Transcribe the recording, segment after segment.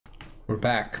We're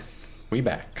back. We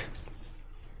back.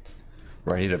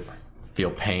 Ready to feel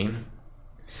pain?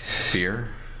 Fear?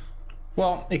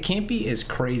 Well, it can't be as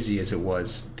crazy as it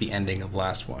was the ending of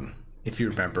last one. If you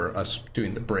remember us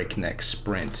doing the breakneck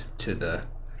sprint to the...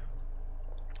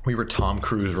 We were Tom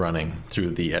Cruise running through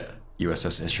the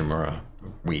USS Ishimura.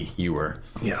 You were.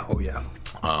 Yeah, oh yeah.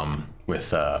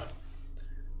 With a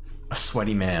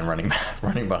sweaty man running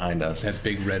behind us. That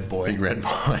big red boy. Big red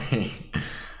boy.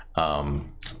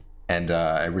 And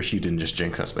I wish you didn't just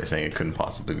jinx us by saying it couldn't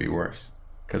possibly be worse.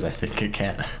 Because I think it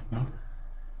can. No.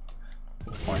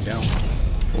 We'll find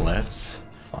out. Let's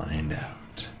find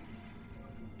out.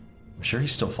 I'm sure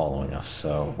he's still following us,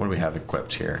 so what do we have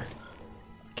equipped here?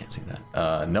 Can't see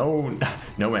that. No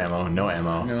ammo, no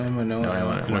ammo. No ammo, no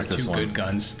ammo. What's this one? Good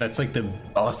guns. That's like the...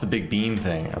 Oh, it's the big beam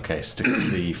thing. Okay, stick to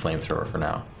the flamethrower for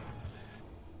now.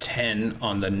 10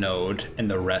 on the node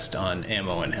and the rest on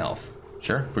ammo and health.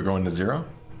 Sure, we're going to 0?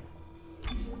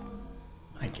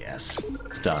 I guess.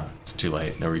 It's done. It's too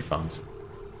late. No refunds.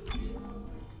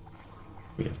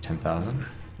 We have 10,000.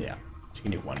 Yeah. So you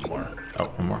need one more. Oh,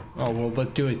 one more. Oh, well,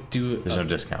 let's do it. There's no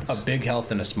discounts. A big health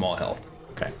and a small health.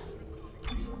 Okay.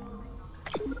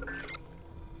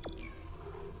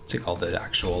 It's like all the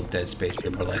actual Dead Space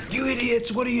people are like, "You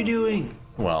idiots! What are you doing?"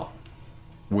 Well,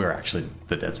 we're actually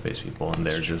the Dead Space people, and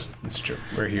they're just... That's true.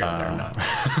 We're here and they're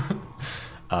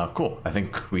not. Cool. I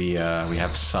think we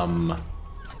have some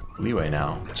leeway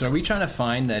now. So are we trying to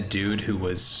find that dude who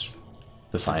was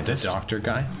The scientist? the doctor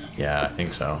guy? Yeah, I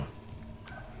think so.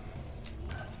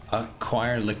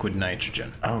 Acquire liquid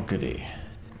nitrogen. Oh, goody.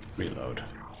 Reload.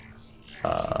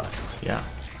 Yeah.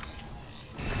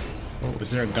 Oh,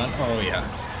 was there a gun? Oh, yeah.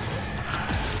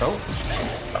 Oh.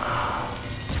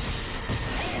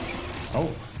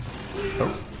 Oh.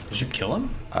 Oh. Did you kill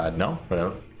him? No,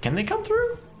 but can they come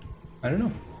through? I don't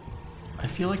know. I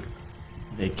feel like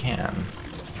they can.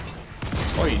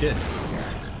 Oh, you did.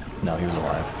 No, he was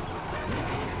alive.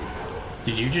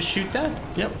 Did you just shoot that?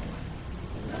 Yep.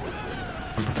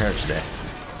 I'm prepared today.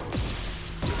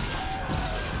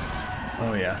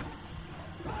 Oh, yeah.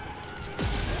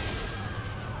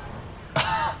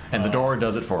 And the door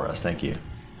does it for us, thank you.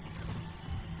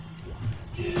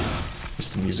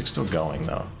 Is the music still going,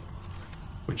 though?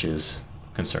 Which is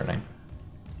concerning.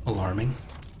 Alarming.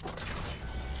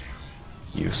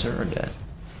 You, sir, are dead.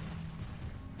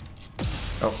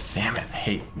 Oh, damn it. I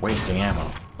hate wasting ammo.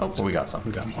 Oh, well, we got some.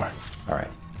 We got more. Alright.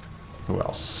 Who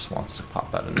else wants to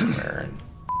pop out of nowhere and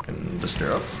fucking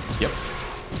disturb? Yep.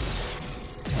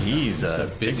 He's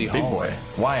a busy big hallway. boy.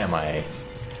 Why am I...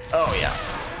 Oh, yeah.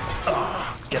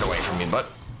 Oh, get away from me, butt.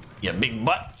 You big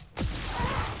butt.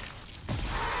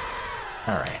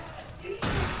 Alright.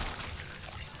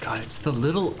 God, it's the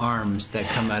little arms that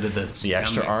come out of the The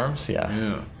extra arms? Yeah.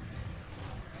 Yeah.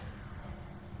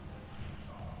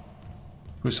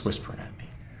 Who's whispering at me?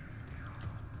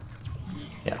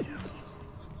 Yeah.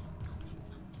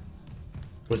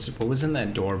 What was in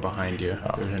that door behind you?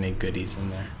 If there's any goodies in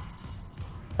there.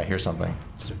 I hear something.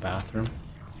 Is it a bathroom?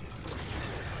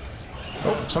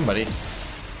 Oh, somebody.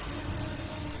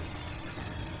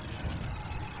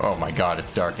 Oh my god,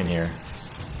 it's dark in here.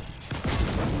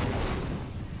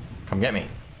 Come get me.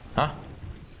 Huh?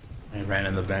 I ran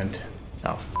in the vent.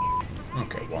 Oh,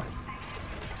 Okay, well.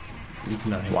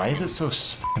 Nothing. why is it so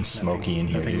fucking smoky in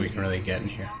here? I think we dude? can really get in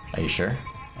here. Are you sure?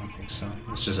 I don't think so.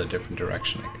 It's just a different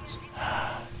direction, I guess.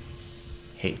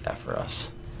 Hate that for us.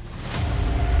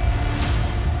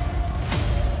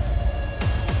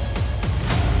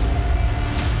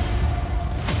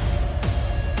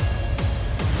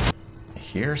 I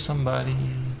hear somebody.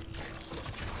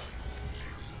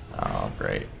 Oh,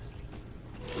 great.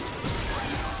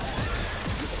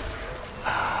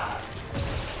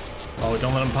 Oh,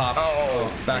 don't let him pop.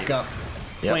 Oh, Back up.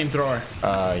 Yep. Flamethrower.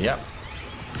 Yep.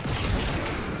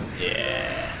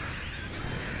 Yeah.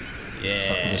 Yeah.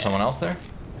 So, is there someone else there?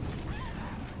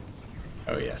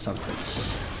 Oh, yeah,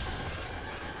 something's...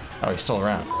 Oh, he's still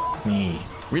around. Me.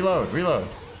 Reload, reload.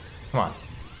 Come on.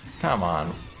 Come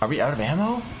on. Are we out of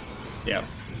ammo? Yep.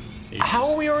 How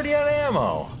are we already out of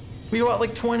ammo? We got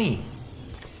like 20.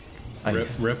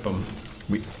 Rip them.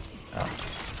 We. Oh,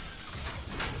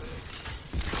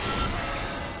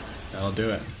 That'll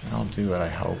do it. I'll do it, I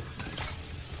hope.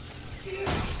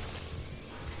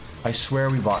 I swear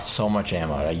we bought so much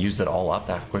ammo. Did I use it all up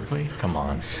that quickly? Come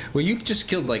on. Well, you just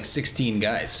killed like 16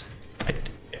 guys.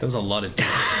 That was a lot of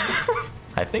dudes.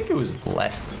 I think it was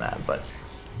less than that, but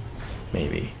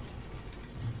maybe.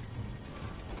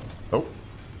 Oh.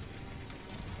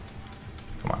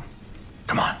 Come on.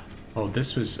 Come on. Oh,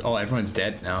 this was... Oh, everyone's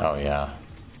dead now. Oh, yeah.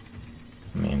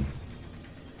 I mean,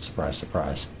 surprise,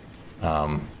 surprise.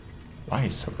 Why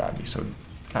is so gotta be so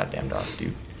goddamn dark,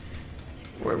 dude?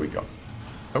 Where we go?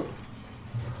 Oh.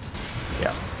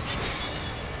 Yeah.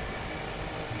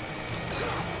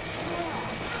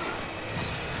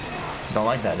 Don't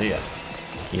like that, do you?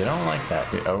 You don't like that,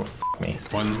 dude. Oh, f me.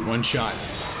 One shot.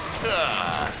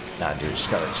 Nah, dude, just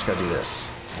gotta do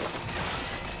this.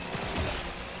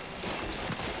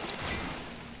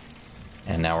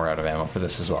 And now we're out of ammo for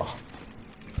this as well.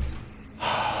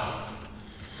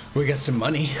 We got some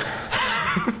money.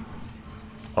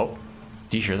 Oh,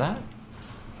 do you hear that?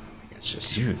 It's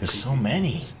just Dude, there's so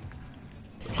many.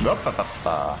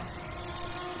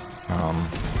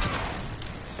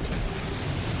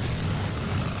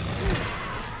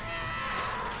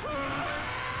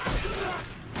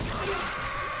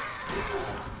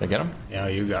 Did I get him? Yeah,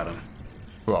 you got him.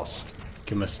 Who else?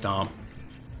 Give him a stomp.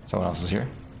 Someone else is here?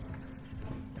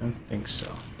 I don't think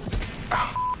so.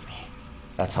 Oh, me.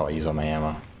 That's how I use all my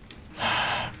ammo.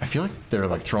 I feel like they're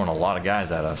like throwing a lot of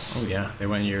guys at us. Oh yeah, they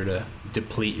went here to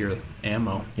deplete your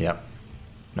ammo. Yep.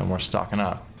 No more stocking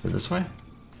up. Is it this way?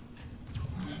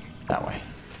 That way.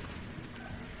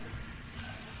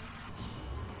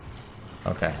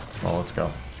 Okay, well, let's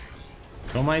go.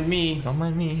 Don't mind me. Don't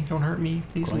mind me. Don't hurt me.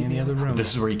 Please Going leave in me. the other room.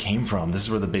 This is where he came from. This is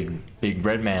where the big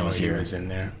red man was He here. was in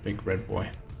there. Big red boy.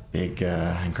 Big,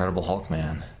 Incredible Hulk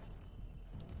man.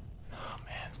 Oh,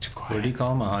 man, it's too quiet. What did he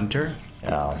call him? A hunter?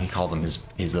 He called him his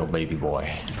little baby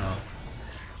boy. Oh.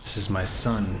 This is my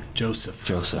son, Joseph.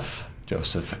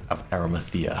 Joseph of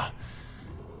Arimathea.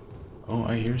 Oh,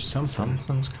 I hear something.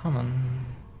 Something's coming.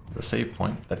 It's a save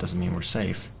point. That doesn't mean we're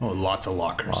safe. Oh, lots of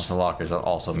lockers. Lots of lockers. That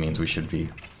also means we should be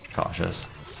cautious.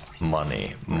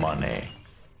 Money.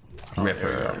 Oh,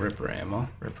 Ripper. there we go. Ripper ammo.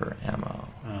 Ripper ammo.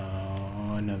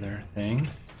 Oh, another thing.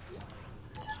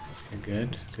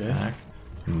 Good. Back.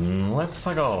 Let's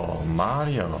go,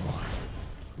 Mario.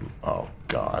 Oh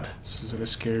God. This is like a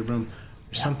scary room.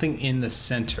 There's something in the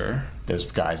center. There's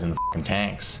guys in the fucking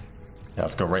tanks. Yeah,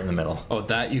 let's go right in the middle. Oh,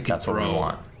 that you can That's throw. what we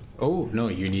want. Oh no,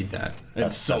 you need that.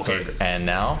 That's so That's good. what- And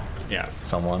now, Yeah.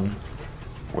 someone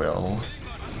will.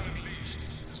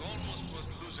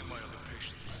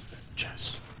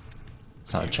 Chest.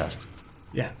 It's not a chest.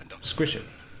 Yeah. Squish it.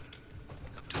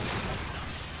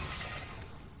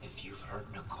 If you've heard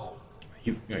Nicole,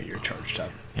 You're charged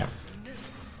up. Yep.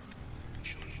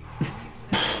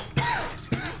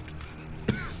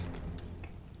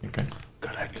 Okay.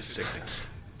 God, I have the sickness.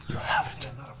 You have it.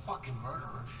 I'm not a fucking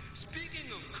murderer. Speaking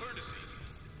of courtesy,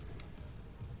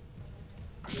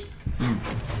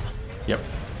 Yep.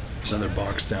 There's another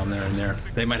box down there and there.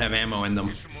 They might have ammo in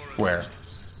them. Where?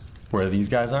 Where these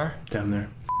guys are? Down there.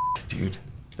 Dude,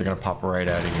 they're gonna pop right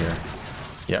out of here.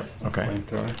 Yep. Okay.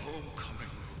 Flamethrower.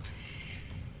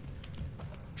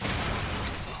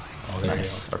 Oh, there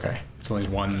Nice. you go. Okay. It's only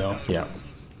one though. Yeah.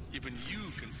 even you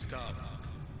can stop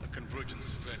a convergence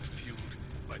event fueled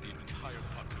by the entire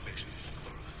population of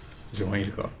Earth. Does it want you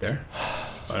to go up there?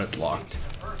 Oh, it's locked.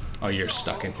 Oh, you're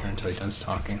stuck in here until he does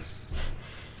talking.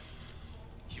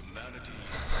 Humanity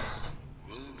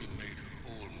will be made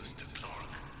whole, Mr. Clark.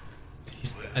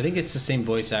 I think it's the same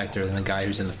voice actor than the guy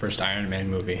who's in the first Iron Man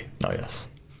movie. Oh yes.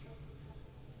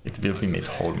 It will be made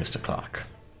whole, Mr. Clark.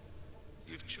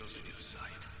 You've chosen your side.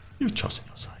 You've chosen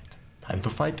your side. Time to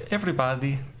fight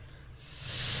everybody.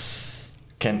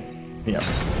 Yeah.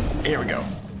 Here we go.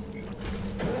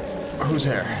 Who's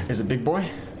there? Is it Big Boy?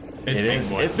 It's It Big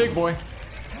is. Boy. It's Big Boy.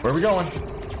 Where are we going?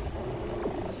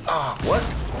 Ah, what?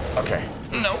 Okay.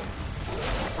 No.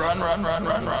 Run.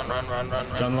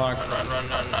 It's unlocked.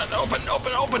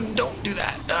 Run. Open. Don't do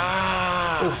that.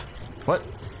 Ah. What?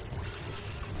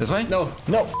 This way? No.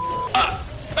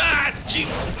 Gee.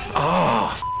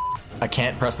 Oh, I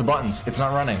can't press the buttons. It's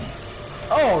not running.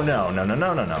 Oh, no.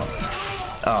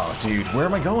 Oh, dude, where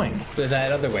am I going?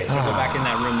 That other way. So go back in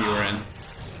that room you were in.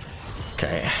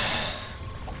 Okay.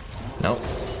 Nope.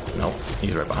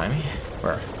 He's right behind me.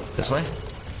 Where? This way?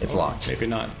 It's locked. Maybe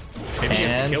not. Maybe you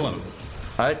have And to kill him.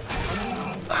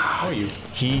 Oh, you.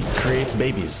 He creates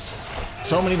babies.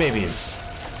 So many babies.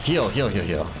 Heal.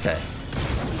 Okay.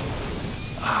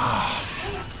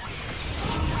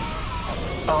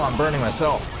 Oh, I'm burning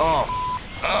myself. Oh,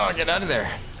 get out of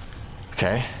there.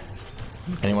 Okay.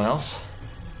 Anyone else?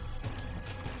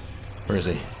 Where is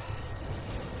he?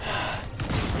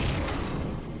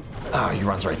 Oh, he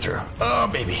runs right through. Oh,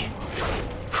 baby.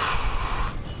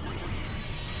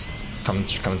 Coming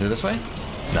through this way?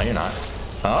 No, you're not.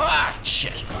 Ah,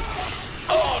 shit.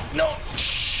 Oh, no.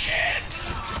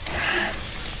 Shit.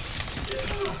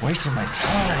 Wasting my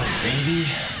time, baby.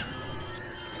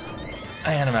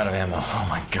 And I'm out of ammo. Oh,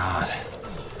 my God.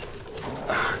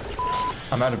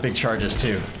 I'm out of big charges,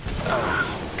 too.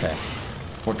 Okay.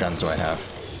 What guns do I have?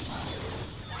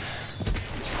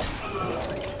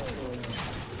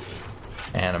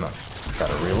 And I'm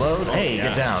gotta reload. Oh, Hey, yeah.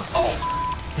 get down. Oh!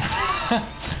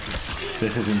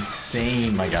 This is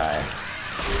insane, my guy.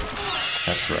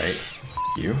 That's right.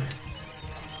 You.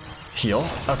 Heal.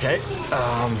 Okay.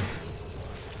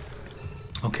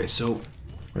 Okay, so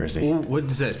Where is he? what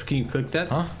is that? Can you click that?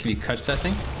 Huh? Can you touch that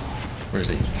thing? Where is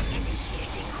he?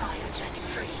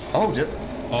 Oh, did...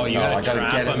 Oh, you I gotta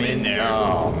trap get him in there.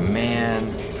 Oh,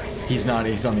 man. He's not.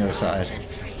 He's on the other side.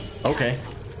 Okay.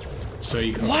 So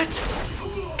you can... What?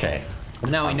 Okay.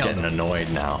 Now I I'm know. getting annoyed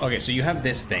now. Okay, so you have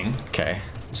this thing. Okay.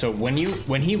 So when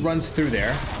he runs through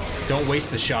there, don't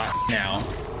waste the shot now.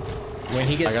 When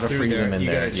he gets I gotta through freeze there, him in you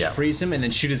there, gotta yeah. freeze him and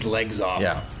then shoot his legs off.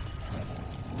 Yeah.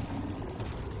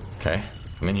 Okay.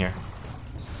 Come in here.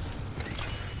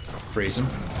 Freeze him.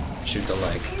 Shoot the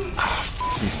leg.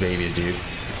 These babies, dude.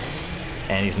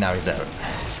 And he's out. I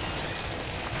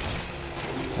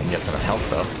can get some health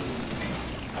though.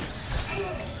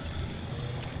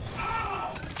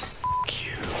 Fuck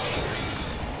you.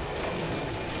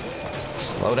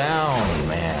 Slow down,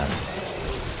 man.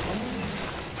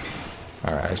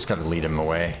 Alright, I just gotta lead him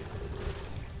away.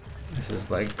 Does his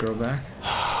leg grow back?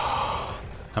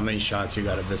 How many shots you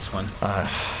got of this one? I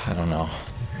don't know.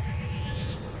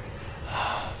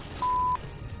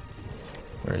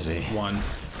 Where is he? One.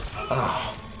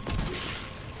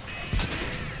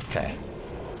 Okay.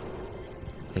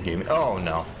 He gave me. Oh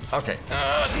no. Okay.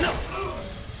 No.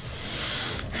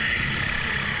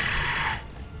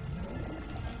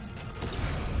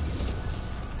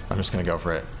 I'm just gonna go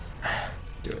for it.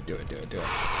 Do it. Did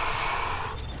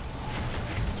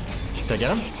I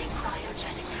get him?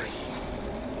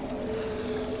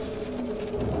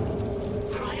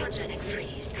 Cryogenic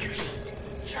freeze complete.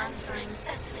 Transferring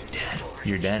specimen to storage.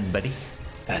 You're done, buddy.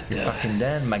 You're fucking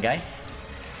done, my guy.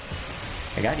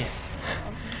 I got you.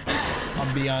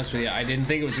 I'll be honest with you, I didn't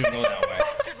think it was gonna go that way.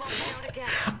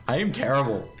 I am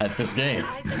terrible at this game.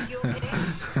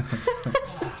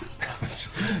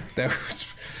 That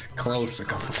was close a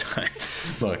couple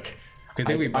times. Look. Good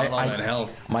thing we bought all that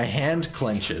health. My hand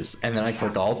clenches, and then I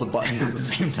click all the buttons at the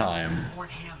same time.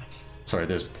 Sorry,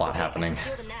 there's plot happening.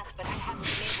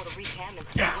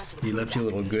 Yes. You left your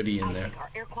little goodie in there. Our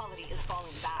air quality is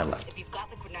falling fast. I left. If you've got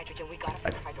liquid nitrogen, we gotta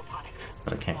fix hydroponics.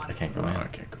 But I can't go in. I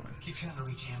can't go in. Keep trying to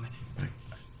reach Hammond.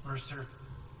 Mercer,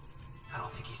 I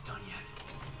don't think he's done yet.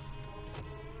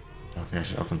 I don't think I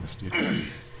should open this, dude.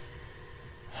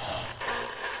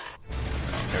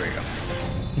 There we go.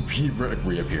 He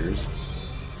reappears.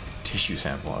 Tissue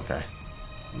sample, okay.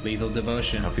 Lethal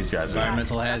devotion. Hope these guys are...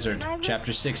 Environmental hazard.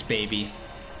 Chapter 6, baby.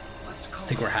 Let's I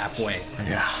think we're halfway.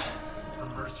 Yeah. For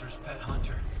Mercer's pet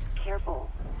hunter. Careful.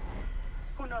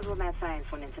 Who knows what mad science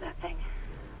went into that thing?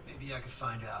 Maybe I could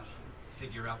find out.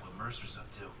 Figure out what Mercer's up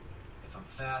to. If I'm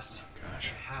fast,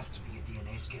 there has to be a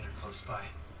DNA scanner close by.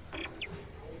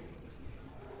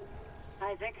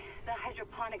 Isaac, the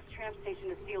hydroponics tram station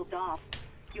is sealed off.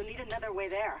 You'll need another way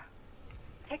there.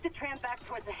 Take the tram back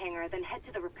towards the hangar, then head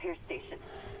to the repair station.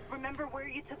 Remember where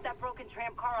you took that broken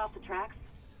tram car off the tracks?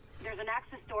 There's an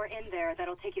access door in there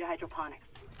that'll take you to hydroponics.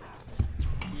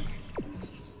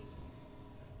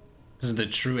 This is the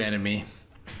true enemy.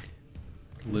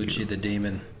 Lucci the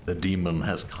demon. The demon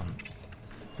has come.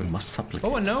 We must supplicate.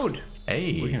 Oh, a node.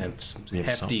 Hey. We're gonna have some We have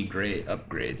hefty great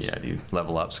upgrades. Yeah, dude.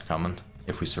 Level ups coming.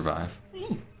 If we survive.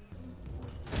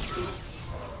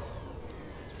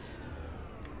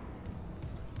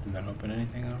 Did that open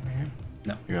anything over here?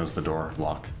 No. Here goes the door.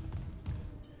 Lock.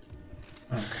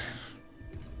 Okay.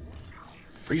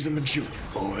 Freeze them and shoot,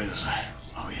 boys.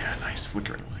 Oh yeah, nice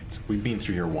flickering lights. We've been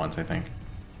through here once, I think.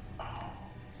 Oh.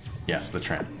 Yes, the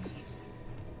tram.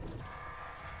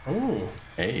 Oh.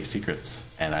 Hey, secrets.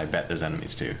 And I bet there's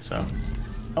enemies too, so.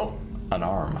 Oh, an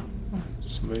arm.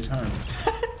 Somebody's home.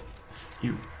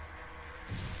 You.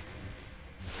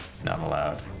 Not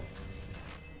allowed.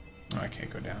 Oh, I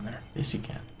can't go down there. Yes, you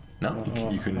can. No,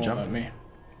 you couldn't jump. Let me.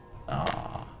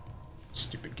 Ah,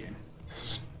 Stupid game.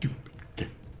 stupid. Okay.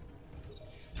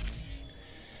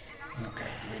 Okay,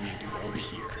 we need to go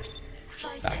here.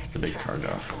 Back to the big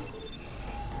cargo.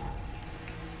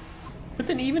 But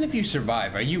then even if you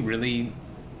survive, are you really...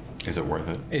 Is it worth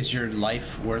it? Is your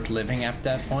life worth living at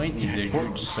that point? You're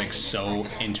just like so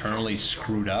internally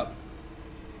screwed up.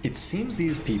 It seems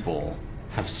these people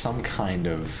have some kind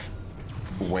of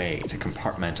way to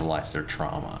compartmentalize their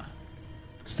trauma.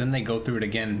 Because then they go through it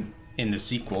again in the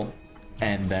sequel.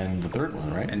 And then the third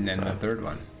one, right? And then So- the third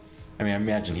one. I mean, I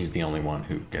imagine he's the only one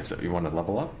who gets it. You want to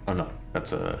level up? Oh no,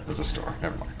 that's a store.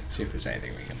 Never mind. Let's see if there's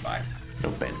anything we can buy.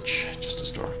 No bench, just a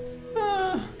store.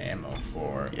 Ammo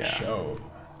for Yeah. show.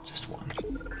 Just one.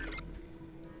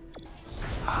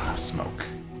 Ah, smoke.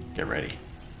 Get ready.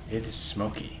 It is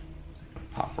smoky.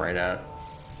 Pop right out.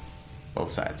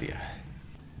 Both sides, yeah.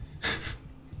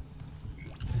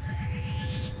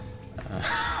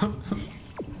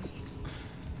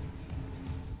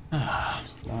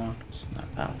 Locked.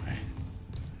 Not that way.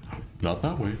 Not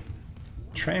that way.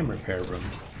 Tram repair room.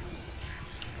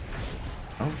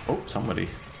 Oh, somebody's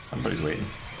waiting.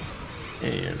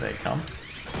 Here they come.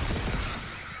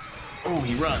 Oh,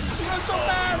 he runs. He runs so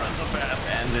fast. He runs so fast.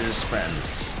 And there's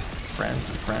friends. Friends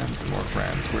and friends and more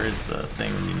friends. Where is the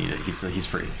thing when you need it? He's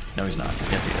free. No, he's not.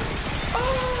 Yes, he is.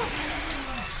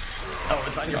 Oh,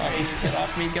 it's on your face. Get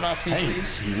off me, Hey,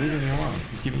 please. he's leaving you alone.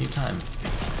 He's giving you time.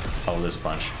 Oh, there's a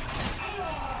bunch.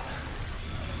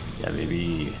 Yeah,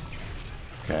 baby.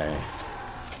 Okay.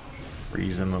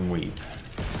 Freeze him and weep.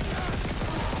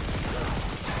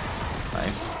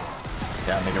 Nice.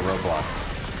 Yeah, make a roadblock.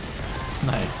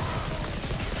 Nice.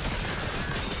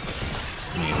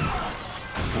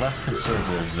 Less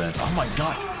conservative than... Oh my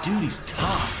god, dude, he's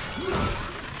tough.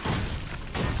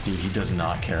 Dude, he does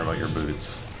not care about your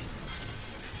boots.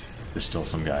 There's still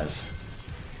some guys.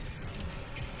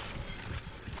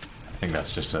 I think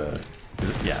that's just a... Is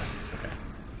it? Yeah. Okay.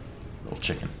 Little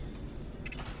chicken.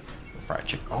 Little fried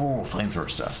chicken. Oh, flamethrower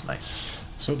stuff. Nice.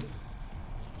 So,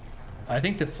 I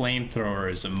think the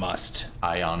flamethrower is a must.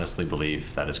 I honestly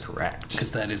believe that is correct.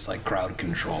 Because that is like crowd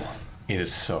control. It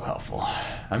is so helpful.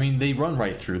 I mean, they run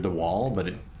right through the wall,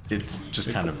 but it's just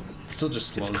kind of... It still just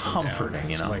slows It's them comforting, down.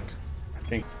 you know? Like, I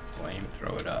think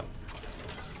flamethrow it up.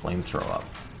 Flamethrow up.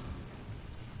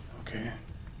 Okay.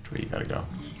 Which way you gotta go?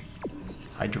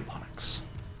 Hydroponics.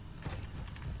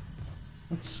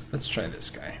 Let's try this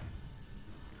guy.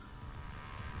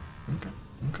 Okay.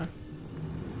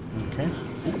 Okay.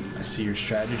 I see your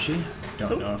strategy.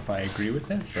 Don't know if I agree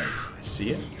with it, but I see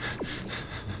it.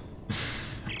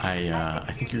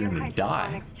 I think you're gonna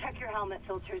die. Check your helmet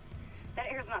filters. That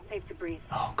air's not safe to breathe.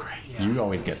 Oh, great. Yeah. You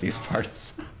always get these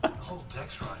parts. The whole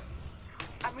deck's rotting.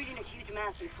 I'm reading a huge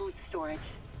mass in food storage.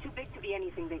 Too big to be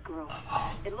anything they grew.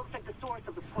 It looks like the source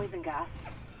of the poison gas.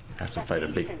 Have to fight a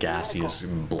big gaseous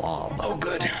blob. Oh,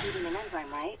 good. An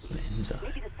enzyme, right? Enzyme.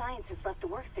 Maybe the scientists left the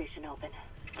workstation open.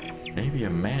 Maybe a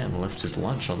man left his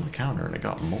lunch on the counter and it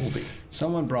got moldy.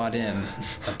 Someone brought in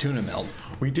a tuna melt.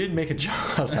 We did make a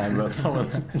joke last time about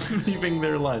someone leaving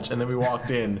their lunch, and then we walked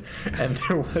in, and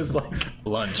there was like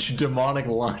Lunch. demonic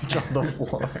lunch on the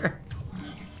floor.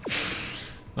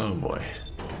 Oh boy.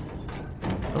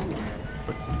 Oh,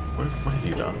 what have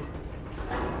you done?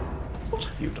 What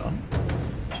have you done?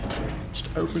 Just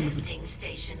open the... Lifting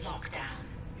station lockdown.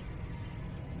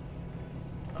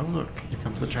 Oh look, here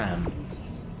comes the tram.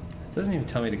 It doesn't even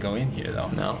tell me to go in here though.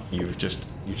 No, you just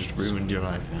ruined your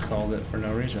life. Called it for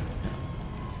no reason.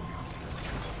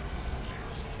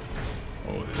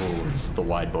 Oh, this is the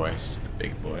wide boy. is the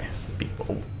big boy. Big boy.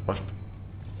 Oh, what?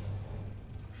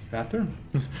 Bathroom?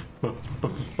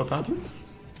 What bathroom?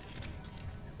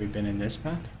 We've been in this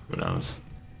bathroom? Who knows?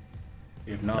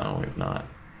 We have not. No, we have not.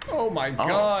 Oh my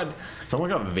god! Someone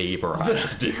got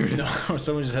vaporized, dude. No,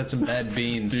 someone just had some bad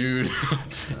beans. Dude,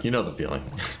 you know the feeling.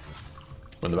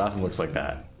 When the bathroom looks like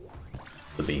that,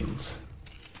 the beans.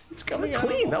 It's coming out.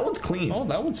 Clean. That one's clean. Oh,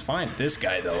 that one's fine. This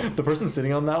guy though. The person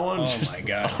sitting on that one. Oh just, my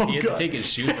god. Oh He had god. to take his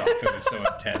shoes off. It was so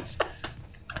intense.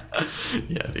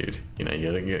 Yeah, dude. You know,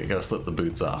 you gotta slip the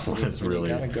boots off when it's really.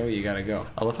 You gotta go.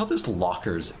 I love how there's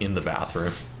lockers in the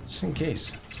bathroom, Just in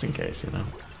case. just in case, you know.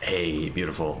 Hey,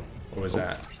 beautiful. What was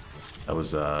that? That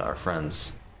was our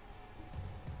friends.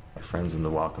 Our friends in the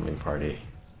welcoming party.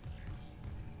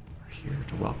 Are here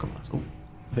to welcome us. Oh,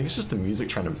 I think it's just the music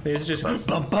trying to. It's just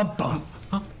bump, bump, bump.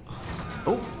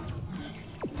 Oh,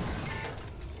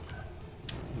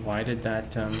 Why did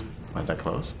that, why'd that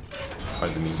close?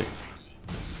 Why'd the music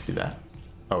do that?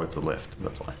 Oh, it's a lift.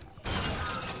 That's why.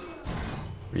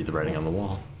 Read the writing on the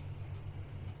wall.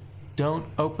 Don't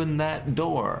open that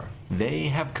door. They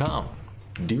have come.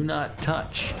 Do not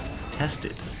touch.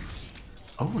 Tested.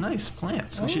 Oh, nice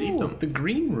plants. We should eat them. The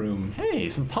green room. Hey,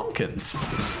 some pumpkins.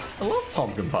 I love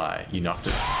pumpkin pie. You knocked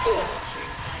it.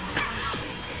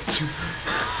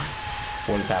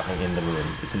 What is happening in the room?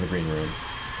 It's in the green room.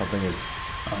 Something is...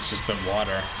 Oh, it's just the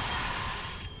water.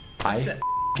 I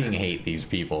f***ing hate these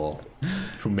people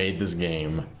who made this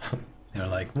game. They're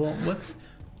like, well, what?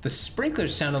 The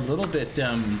sprinklers sound a little bit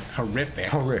horrific.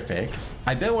 Horrific.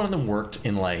 I bet one of them worked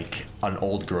in like an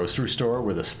old grocery store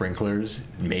where the sprinklers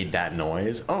made that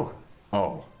noise. Oh.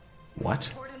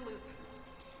 What? Gordon Luke.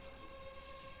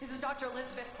 This is Dr.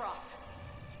 Elizabeth Cross.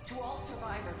 To all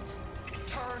survivors,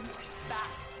 turn back.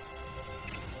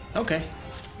 Okay.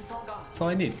 It's all gone. That's all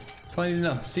I need. That's all I need to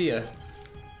know. See ya.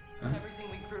 Everything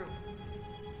we grew.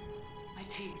 My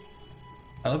team.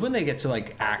 I love when they get to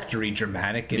like actory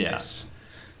dramatic in this.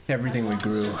 Everything we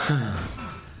grew.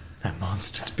 That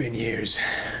monster. It's been years.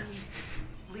 Please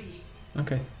leave.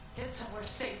 Okay. Get somewhere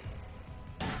safe.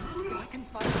 I can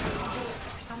find you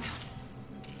somehow.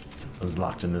 Something's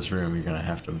locked in this room. You're gonna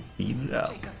have to beat it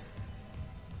out. Jacob,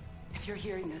 if you're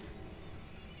hearing this,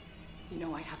 you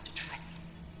know I have to try.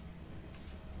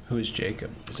 Who is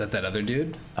Jacob? Is that other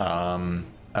dude? I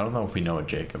don't know if we know a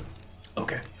Jacob.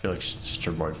 Okay. I feel like she's just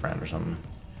her boyfriend or something.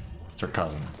 It's her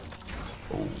cousin.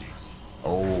 Oh.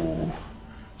 Oh.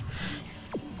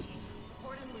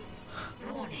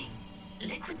 Warning.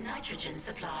 Liquid nitrogen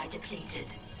supply depleted.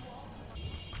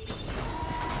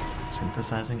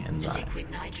 Synthesizing enzyme.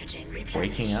 Liquid nitrogen replenished.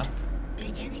 Waking up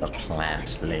Beginning the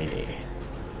plant enzyme lady. synthesis.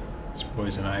 It's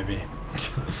Poison Ivy.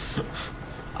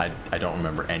 I don't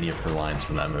remember any of her lines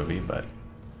from that movie, but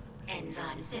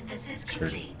Enzyme synthesis sure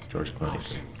complete. George Clooney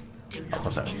Caution. Do help not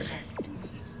us out here. ingest.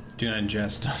 Do not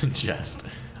ingest. Just.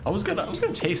 I was gonna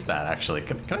taste that actually.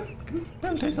 Can I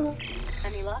have a taste of that?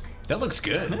 Any luck? That looks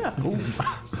good. Yeah. Ooh.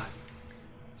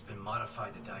 It's been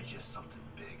modified to digest something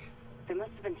big. They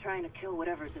must have been trying to kill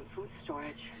whatever's in food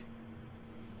storage.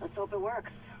 Let's hope it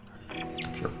works.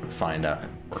 Sure. Find out it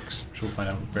works. Which we'll find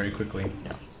out very quickly.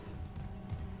 Yeah.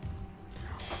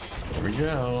 There we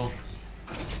go.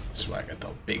 That's why I got the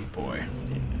big boy.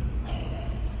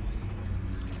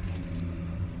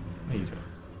 What are you doing?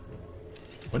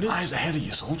 What is Eyes ahead of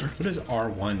you, soldier. what does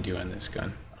R1 do on this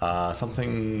gun?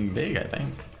 Something big, I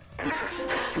think.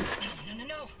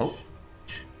 No. Oh.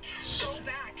 Go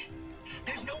back.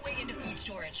 There's no way into food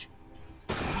storage.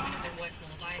 Even if there was, the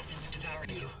Leviathan would devour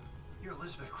you. You're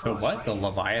Elizabeth The Cross, what? right? The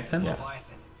Leviathan? Yeah.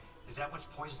 Leviathan. Is that what's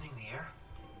poisoning the air?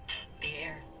 The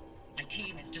air. My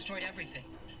team has destroyed everything.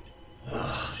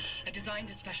 I designed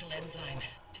a special enzyme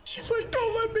to kill It's like,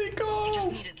 don't let me I just go.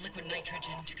 needed liquid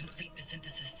nitrogen to complete the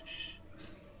synthesis.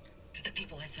 But the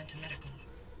people I sent to medical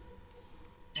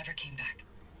never came back.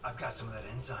 I've got some of that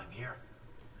enzyme here.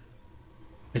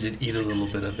 I did eat a little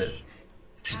bit of it.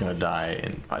 She's gonna die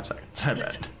in 5 seconds, I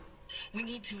bet. We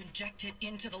need to inject it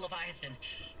into the Leviathan.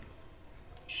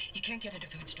 You can't get into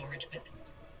food storage, but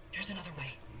there's another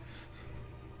way.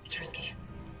 It's risky.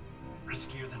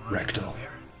 Riskier than running Rectal. out of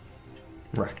air?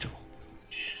 Rectal.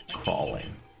 My Crawling.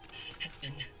 team has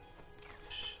been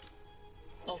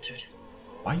altered.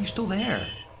 Why are you still there?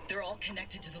 They're all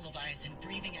connected to the Leviathan,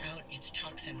 breathing out its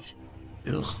toxins.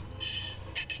 Ugh.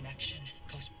 That connection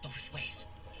goes both ways.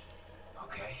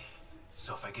 Okay.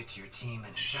 So if I get to your team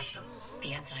and inject them,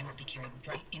 The enzyme will be carried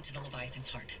right into the Leviathan's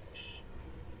heart.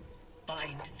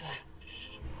 Bind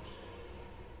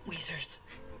the Weezers.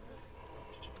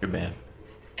 Good man.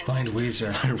 Find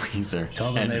Weezer. Weezer.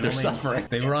 Tell them and they've they're only- suffering.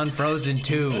 They were on Frozen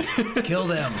 2. Kill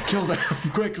them. Kill them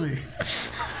quickly.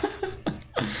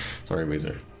 Sorry,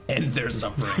 Weezer. End their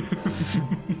suffering.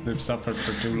 They've suffered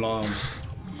for too long.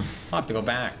 I'll have to go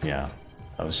back. Yeah,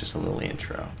 that was just a little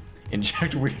intro.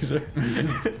 Inject Weezer.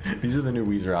 These are the new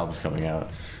Weezer albums coming out.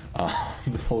 The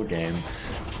whole game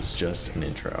is just an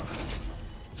intro.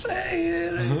 Say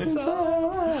it. It's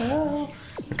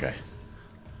Okay.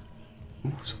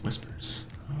 Ooh, some whispers.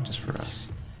 Just for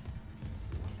us.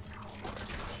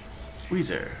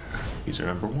 Weezer. Weezer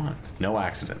number 1. No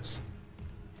accidents.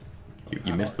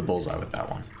 You missed the bullseye with that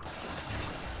one.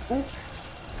 Ooh.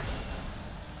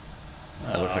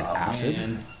 That looks like acid.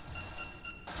 man.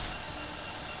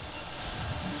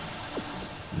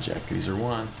 Inject Weezer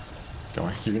 1.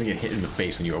 Going. You're gonna get hit in the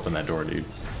face when you open that door, dude.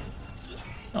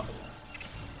 Oh.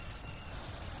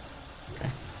 Okay.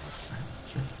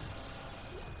 Sure.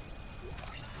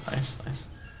 Nice, nice.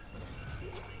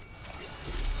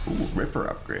 Ooh, Ripper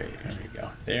upgrade. There we go.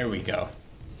 There we go.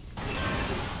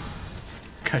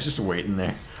 Guy's just waiting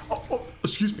there. Oh,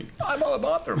 excuse me. I'm on the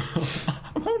bathroom.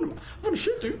 I'm having a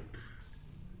shit, dude.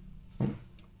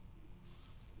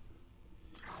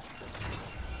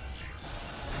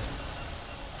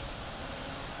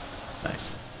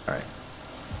 Nice. All right.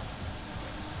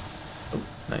 Oh,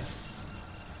 nice.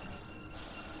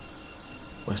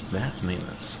 That's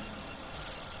maintenance.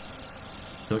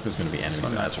 I feel like there's going to be Is this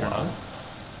enemies one as not well.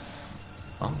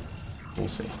 Oh, we'll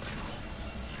see.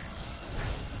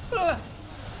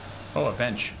 Oh, a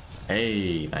bench.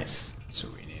 Hey, nice. That's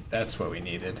what we need. That's what we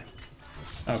needed.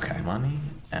 Okay. Some money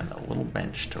and a little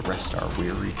bench to rest our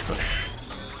weary tush.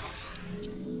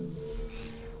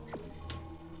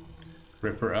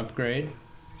 Ripper upgrade.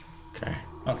 Okay.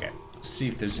 Okay. See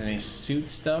if there's any suit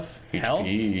stuff. Health.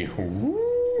 HP. Ooh.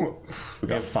 We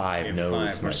got have- 5 we have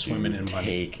nodes. 5. We're my swimming dude. in money.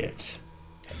 Take it.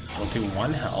 We'll do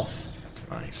 1 health.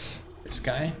 Nice. This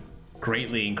guy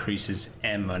greatly increases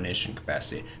ammunition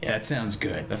capacity. Yeah. That sounds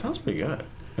good. That sounds pretty good.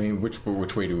 I mean, which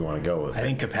way do we want to go with it? I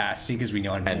think capacity, because we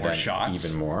want And more then shots.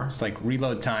 even more? It's like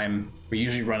reload time. We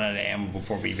usually run out of ammo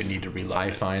before we even need to reload.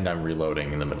 I find I'm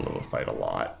reloading in the middle of a fight a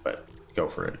lot, but go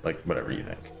for it. Like, whatever you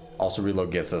think. Also,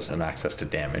 reload gives us an access to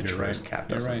damage. You're whereas right. Cap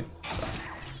You're doesn't. right. So.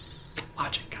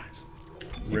 Logic, guys.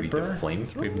 Maybe Ripper. the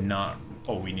flamethrower? We've not.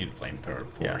 Oh, we need a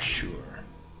flamethrower for Yeah. sure.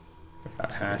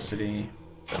 Capacity.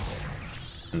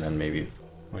 And then maybe...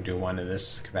 We'll do one of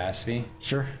this capacity.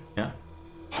 Sure, yeah.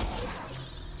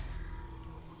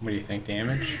 What do you think,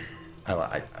 damage?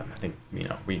 I think, you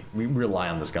know, we rely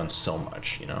on this gun so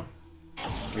much, you know?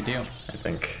 We do. I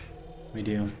think... We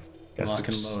do. Guess Lock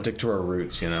to and load. stick to our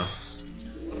roots, you know?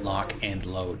 Lock and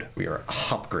load. We are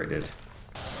upgraded.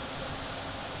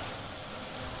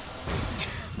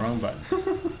 Wrong button.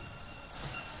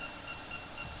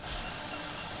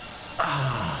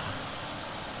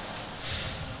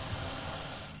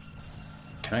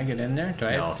 Can I get in there? Do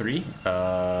I No. have 3?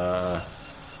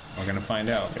 We're gonna find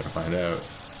out. Gotta find out.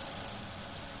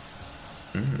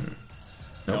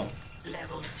 No.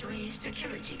 Level 3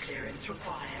 security clearance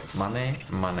required.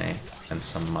 Money, and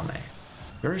some money.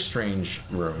 Very strange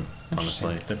room,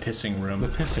 honestly. The pissing room. The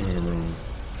pissing room.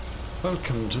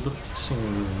 Welcome to the pissing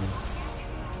room.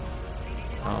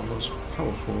 Our most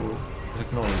powerful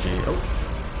technology. Oh.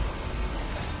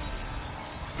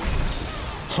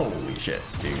 Holy shit,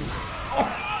 dude.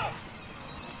 Oh.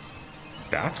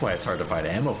 That's why it's hard to find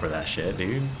ammo for that shit,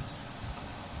 dude.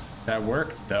 That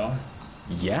worked though.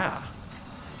 Yeah.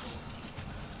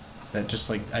 That just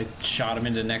like I shot him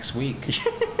into next week.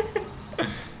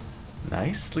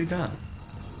 Nicely done.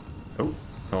 Oh,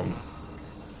 so.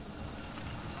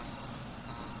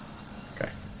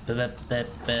 Okay. Bzz, bzz,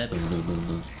 bzz,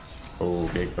 bzz. Oh,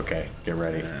 okay, get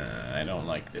ready. I don't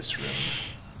like this room.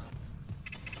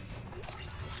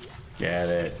 Get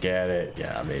it.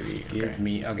 Yeah, baby. Okay. Give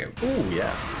me. Okay. Oh,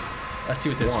 yeah. Let's see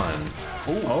what this One.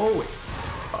 Oh,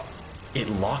 it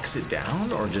locks it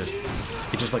down, or just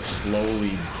it just like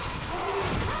slowly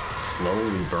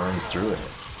burns through it.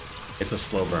 It's a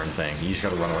slow burn thing. You just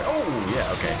gotta run away. Oh,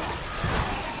 yeah. Okay.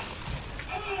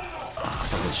 Oh,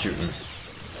 something's shooting.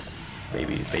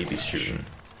 Baby's shooting.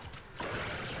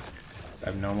 I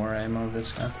have no more ammo of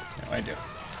this gun. No, I do.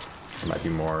 There might be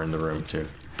more in the room too.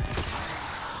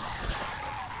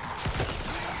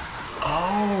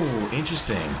 Oh,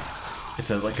 interesting.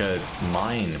 It's like a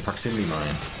mine, a proximity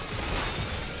mine.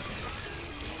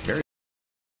 Very.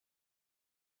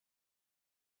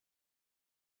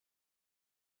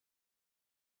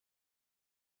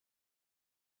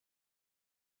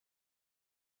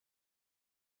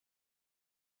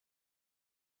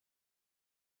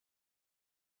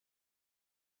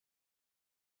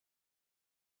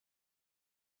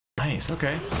 Nice,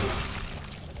 okay.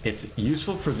 It's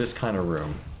useful for this kind of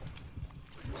room.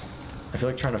 I feel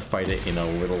like trying to fight it in a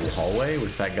little hallway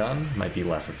with that gun might be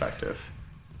less effective.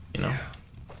 You know?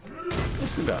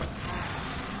 Nicely done.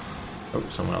 Oh,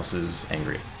 someone else is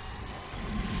angry.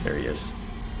 There he is.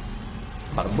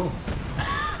 Bada boom.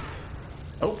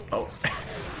 Oh.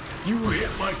 You hit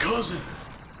my cousin!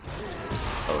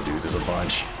 Oh, dude, there's a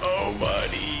bunch. Oh,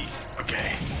 buddy.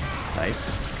 Okay.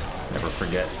 Nice. Never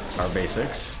forget our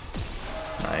basics.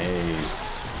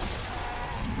 Nice.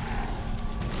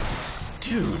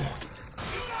 Dude.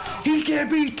 He can't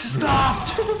be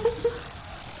stopped!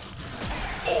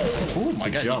 Oh my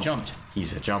god, he jumped.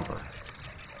 He's a jumper.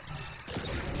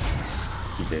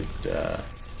 He did,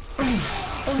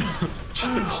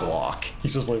 just the clock.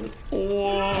 He's just like,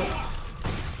 whoa.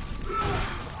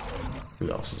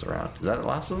 Who else is around? Is that the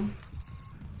last of them?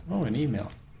 Oh, an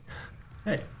email.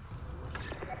 Hey.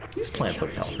 These plants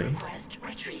look healthy.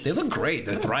 They look great.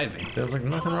 They're thriving. There's like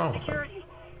nothing wrong with them. Security.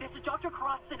 This is Dr.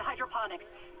 Cross in hydroponics.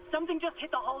 Something just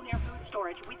hit the hull near food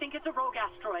storage. We think it's a rogue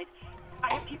asteroid.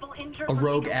 I have people injured. A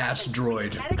rogue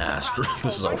asteroid.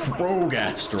 This is a rogue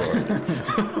asteroid.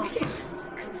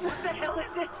 What the hell is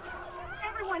this?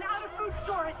 Everyone out of food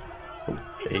storage.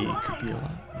 They could be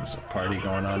alive. There's a party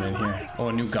going on in here. Oh,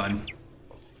 a new gun.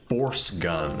 Force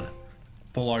gun.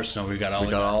 Full arsenal. We got all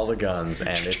We got all the guns,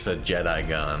 and it's a Jedi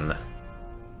gun.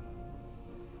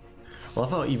 I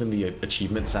love how even the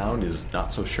achievement sound is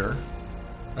not so sure.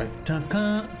 Are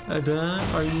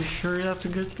you sure that's a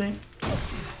good thing?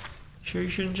 Sure you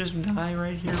shouldn't just die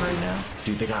right here, right now?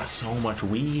 Dude, they got so much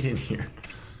weed in here.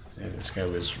 Yeah, this guy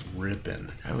was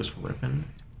ripping. I was ripping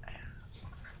ass.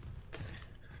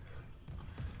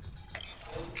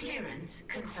 Clearance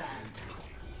confirmed.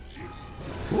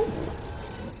 Ooh.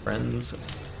 Friends.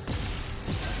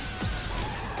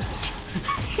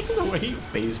 The way he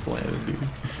face planted, dude.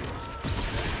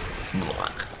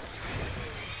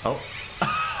 Oh.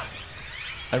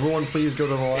 Everyone please go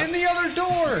to the left. In the other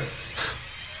door!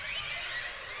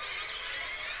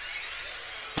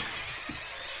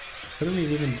 What do we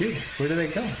even do? Where do they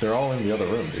go? They're all in the other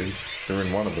room, dude. They're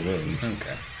in one of the rooms.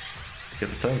 Okay. Get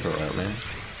the flamethrower out, man.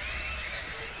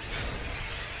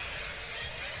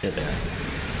 Get there.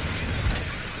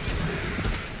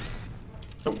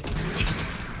 Oh.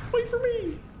 Wait for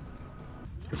me!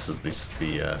 This is the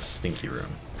stinky room.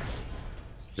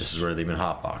 This is where they've been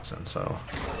hotboxing, so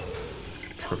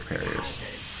prepare yours.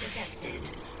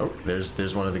 Oh,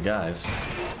 there's one of the guys.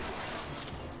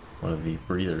 One of the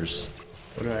breathers.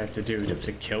 What do I have to do? Do I have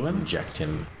to kill him? Inject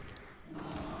him.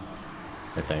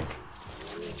 I think.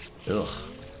 Ugh.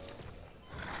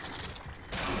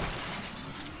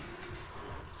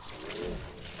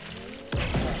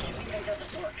 It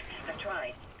doesn't work. I've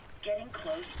tried. Get in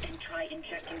close and try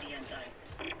injecting the enzyme.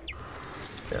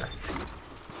 There.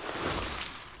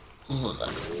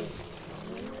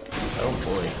 Oh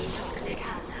boy.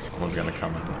 Someone's gonna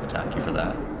come and attack you for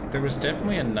that. There was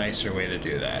definitely a nicer way to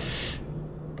do that.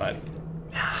 But,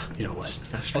 You know what?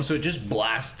 oh, so it just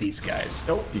blasts these guys.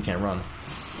 Oh, you can't run.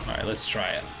 Alright, let's try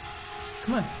it.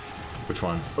 Come on. Which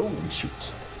one? Oh, he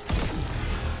shoots.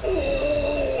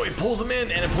 Oh, it pulls him in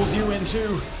and it pulls you in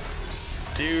too.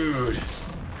 Dude.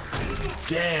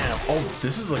 Damn. Oh,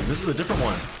 this is a different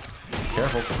one.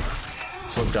 Careful.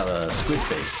 This one's got a squid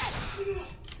face.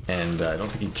 And I don't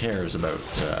think he cares about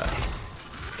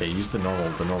okay, use the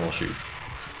normal shoot.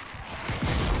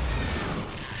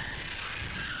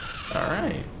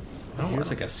 Alright. Oh, he was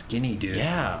like a skinny dude.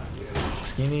 Yeah.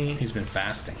 Skinny. He's been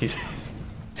fasting.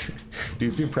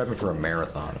 Dude's been prepping for a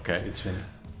marathon, okay?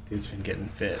 Dude's been getting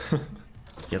fit.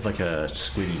 You have like a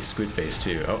squid face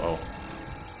too. Uh-oh.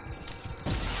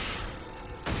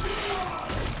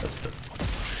 That's the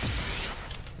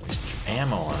waste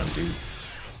ammo on him, dude.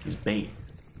 He's bait.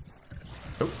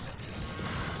 Oh.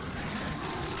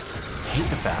 I hate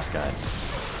the fast guys.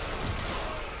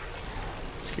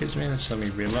 Excuse me, just let me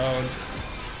reload. I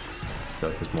feel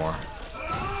like there's more.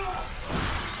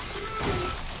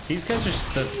 These guys are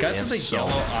the guys with the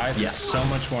yellow eyes have so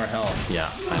much more health.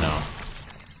 Yeah, I know.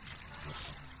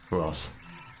 Who else?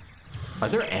 Are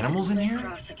there animals in here?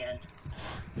 Cross again.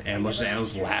 Animals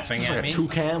laughing Is at like me. a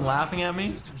toucan laughing at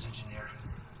me? Systems engineer.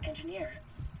 Engineer.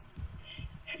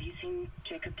 Have you seen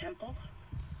Jacob Temple?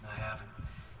 I haven't.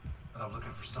 But I'm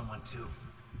looking for someone too.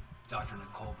 Dr.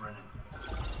 Nicole Brennan.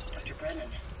 Dr. Brennan.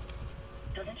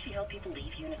 Doesn't she help people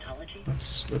leave unitology?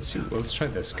 Let's see. Let's try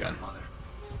this gun. Mother.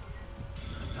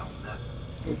 That's how we met.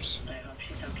 Oops, I hope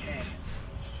she's okay.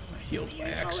 I healed The by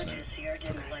accident. unitologists here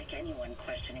didn't like anyone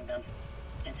questioning them.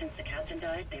 And since the captain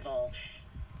died, they've all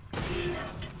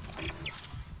snapped.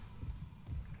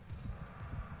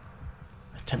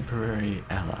 A temporary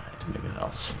ally to make it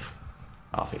else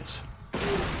obvious.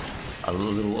 A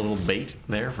little bait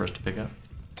there for us to pick up.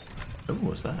 Oh,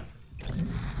 what's that?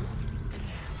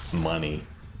 Money.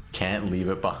 Can't leave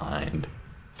it behind.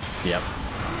 Yep.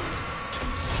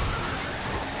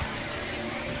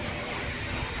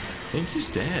 I think he's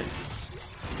dead.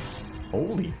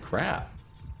 Holy crap.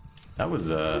 That was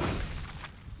It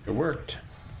worked.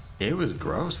 it was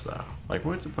gross though. Like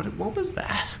what was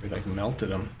that? We like melted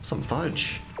him. Some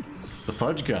fudge. The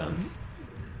fudge gun.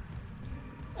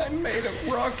 I made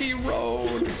a rocky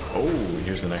road. Oh,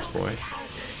 here's the next boy.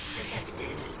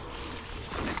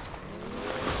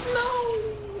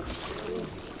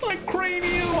 No, my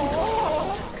cranium.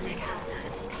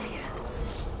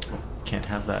 Can't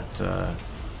have that,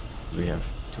 we have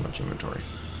too much inventory.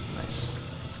 Nice.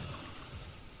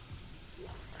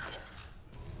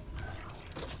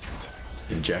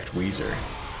 Inject Weezer.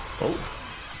 Oh.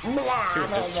 Let's see what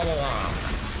this-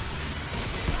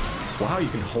 Wow, you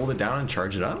can hold it down and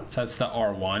charge it up? So that's the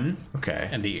R1. Okay.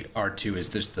 And the R2 is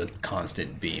just the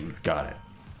constant beam. Got it.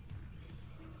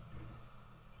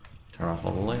 Turn off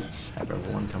all the lights. Have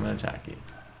everyone come and attack you.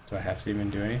 Do I have to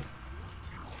even do anything?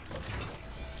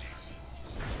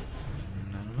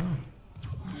 I don't know.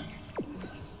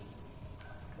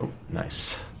 Oh,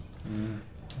 nice. I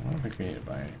don't think we need to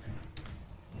buy anything.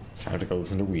 It's time to go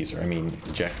listen to Weezer. I mean,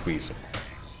 eject Weezer.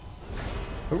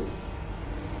 Oh.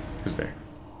 Who's there?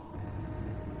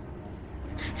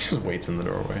 Just waits in the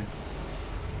doorway.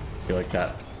 I feel like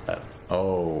that.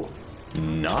 Oh,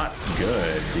 not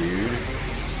good, dude.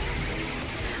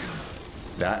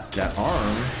 That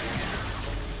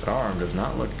arm does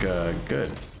not look good. You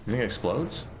think it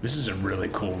explodes? This is a really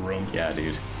cool room. Yeah,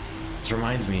 dude. This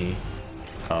reminds me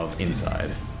of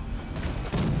Inside.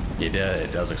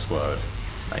 It does explode.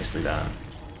 Nicely done.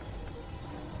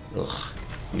 Ugh.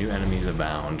 New enemies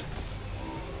abound.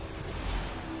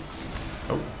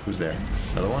 Oh, who's there?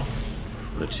 Another one?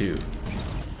 The two.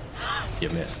 You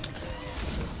missed.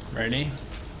 Ready?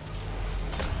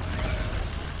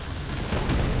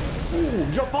 Ooh,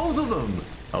 you got both of them!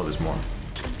 Oh, there's more.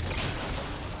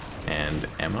 And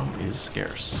ammo is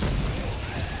scarce.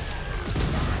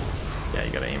 Yeah,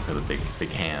 you gotta aim for the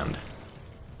big hand.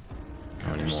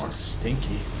 How many more? So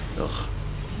stinky. Ugh.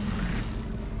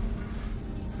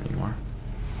 Any more?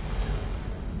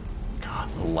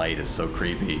 God, the light is so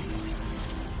creepy.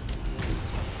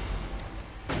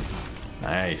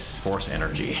 Nice. Force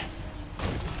energy.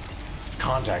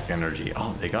 Contact energy.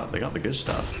 Oh, they got the good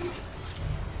stuff.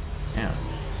 Yeah.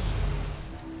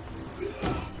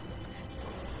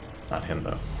 Not him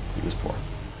though. He was poor.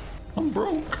 I'm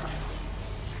broke.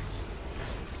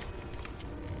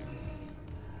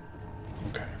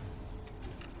 Okay.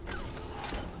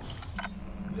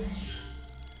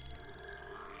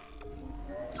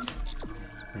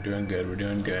 We're doing good. We're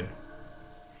doing good.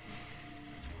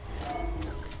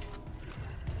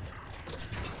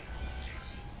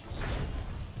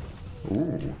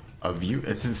 Ooh, a view.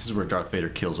 This is where Darth Vader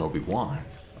kills Obi-Wan.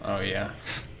 Oh yeah.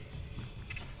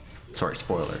 Sorry,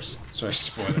 spoilers. Sorry,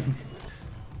 spoiler.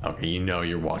 Okay, you know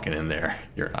you're walking in there.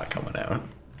 You're not coming out.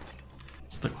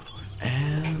 Stick with one.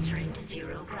 And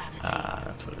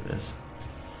that's what it is.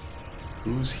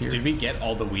 Who's here? Did we get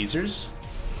all the Weezers?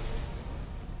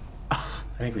 I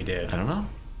think we did. I don't know.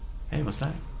 Hey, what's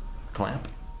that? Clamp?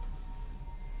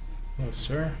 Oh,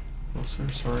 sir. Oh, sir.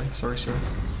 Sorry, sir.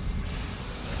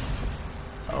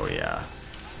 Oh yeah.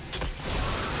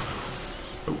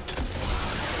 Oh.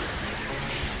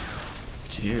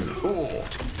 Dude. Oh.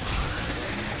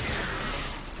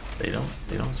 They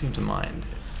don't seem to mind.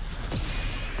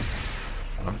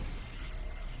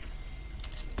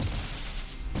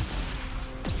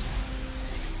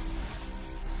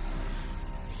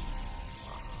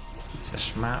 He's a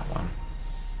smart one.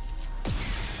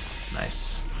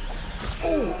 Nice.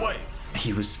 Oh, wait.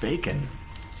 He was faking.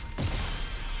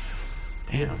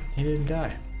 Damn. He didn't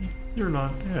die. You're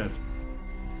not dead.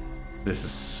 This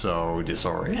is so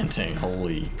disorienting.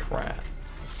 Holy crap.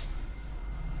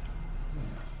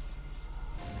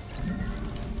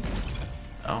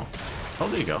 Oh. Oh,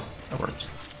 there you go. That works.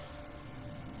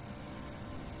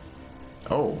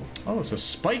 Oh. Oh, it's a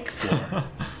spike floor.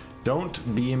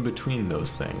 Don't be in between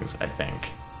those things, I think.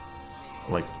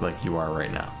 Like you are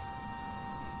right now.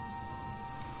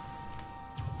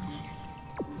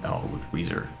 Oh,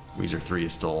 Weezer. Weezer 3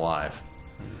 is still alive.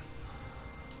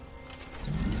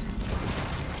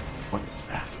 What is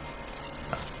that?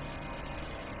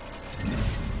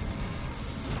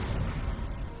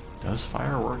 Does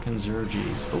fire work in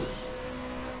 0Gs? Oh.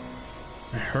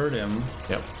 I heard him,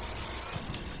 Yep.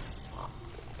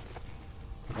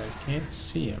 but I can't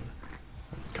see him.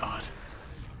 God.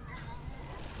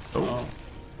 Oh.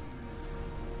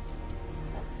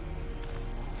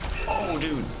 Oh,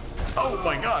 dude. Oh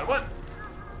my God, what?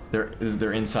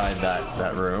 They're inside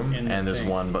that room, in the and there's thing.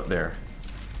 one but there.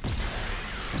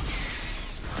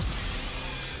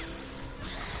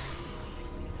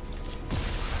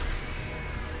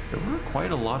 There were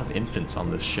quite a lot of infants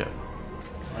on this ship.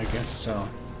 I guess so.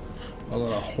 A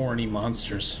lot of horny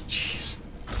monsters. Jeez.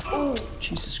 Oh,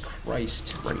 Jesus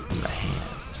Christ. Right in the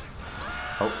hand.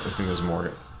 Oh, I think there's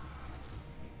more.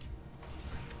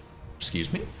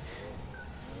 Excuse me?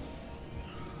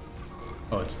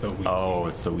 Oh, it's the Weezy. Oh,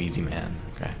 it's the Wheezy Man.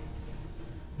 Okay.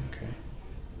 Okay.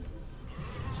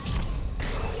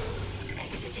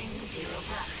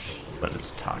 But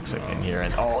it's toxic in here,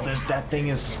 and oh, that thing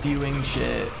is spewing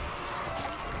shit.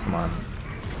 Come on.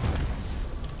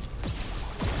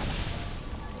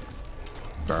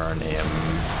 Burn him.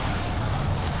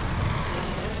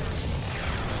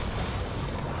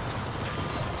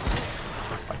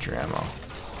 Watch your ammo.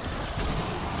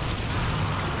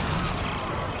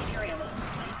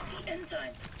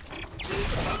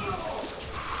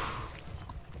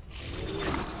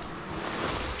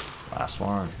 Last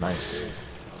one. Nice.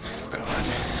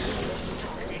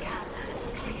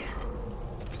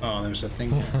 Oh, there's a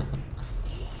thing there.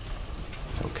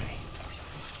 It's okay.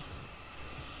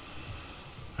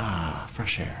 Ah,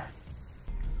 fresh air.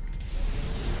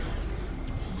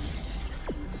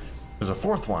 There's a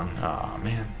fourth one. Oh,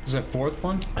 man. Is that fourth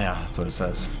one? Yeah, that's what it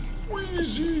says.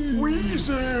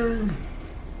 Weezer!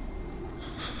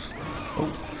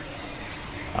 Oh.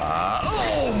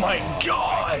 Oh my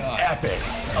God! Epic!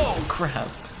 Oh crap!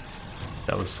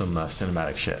 That was some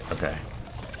cinematic shit. Okay.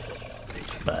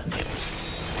 But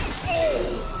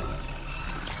oh.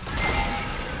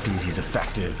 Dude, he's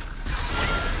effective.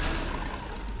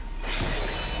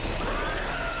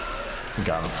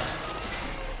 Got him.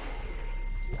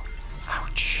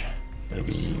 Ouch.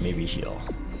 Maybe heal.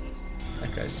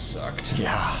 That guy sucked.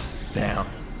 Yeah. Damn.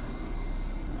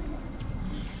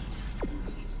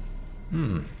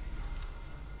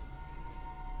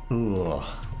 Ugh.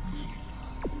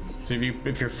 So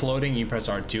if you're floating, you press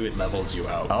R2, it levels you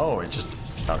out. Oh, it just...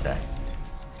 Okay.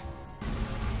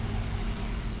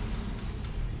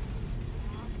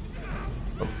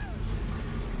 Oh.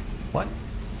 What?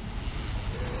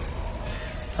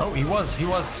 Oh, he was,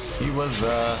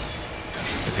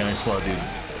 it's gonna explode, dude.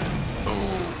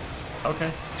 Oh.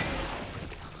 Okay.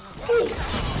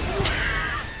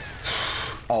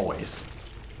 Always.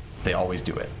 They always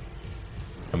do it.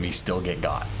 And we still get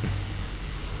got.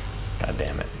 God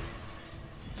damn it.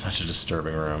 Such a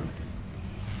disturbing room.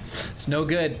 It's no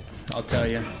good, I'll tell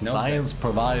you. No Science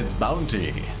provides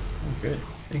bounty. good. Good.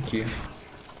 Thank you.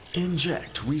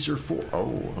 Inject Weezer 4.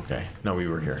 Oh, okay. No, we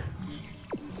were here.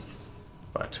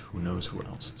 But who knows who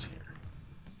else is here?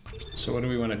 So what do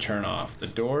we want to turn off? The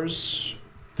doors?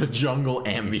 The jungle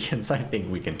ambience. I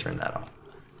think we can turn that off.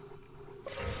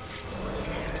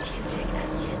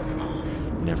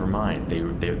 Never mind.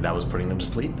 That was putting them to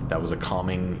sleep. That was a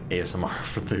calming ASMR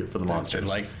for the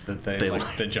monsters. They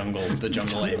like the jungle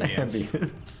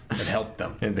ambience. It helped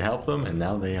them. It helped them, and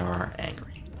now they are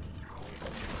angry.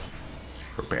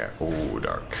 Prepare. Oh,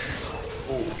 dark.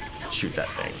 Oh, shoot that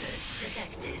thing.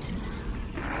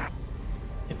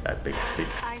 Hit that big.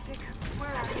 Isaac, where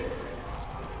are you?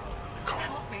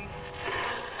 Help me.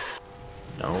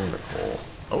 No, Nicole.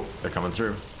 Oh, they're coming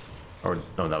through. Oh,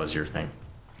 no, that was your thing.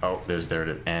 Oh, there it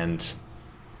is. And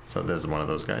so there's one of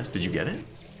those guys. Did you get it?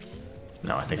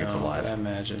 No, I think it's alive. I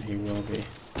imagine he will be.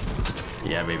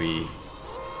 Yeah, maybe.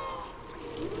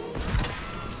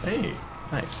 Hey,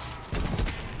 nice.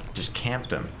 Just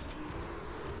camped him.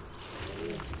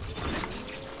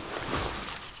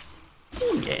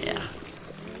 Ooh, yeah.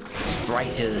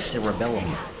 Straight to the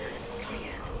cerebellum.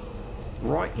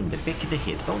 Right in the back of the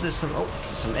head. Oh, there's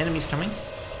some enemies coming,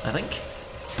 I think.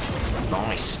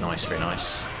 Nice, very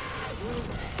nice.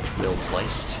 Well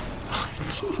placed.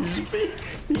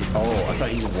 Oh, I thought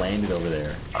he landed over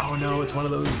there. Oh no, it's one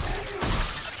of those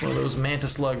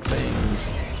mantis slug things.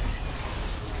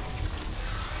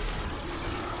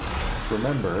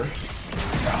 Remember,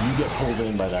 you get pulled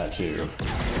in by that too.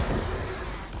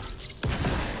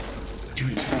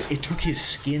 Dude, it took his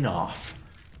skin off.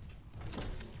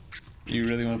 Do you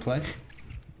really want to play?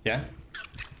 Yeah?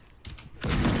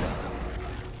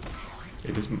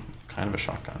 It is kind of a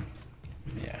shotgun.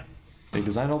 Yeah. They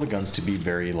designed all the guns to be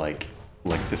very like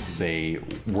this is a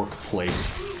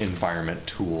workplace environment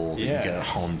tool that you get at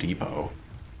Home Depot.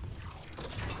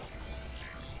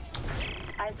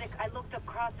 Isaac, I looked up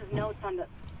Cross's notes on the...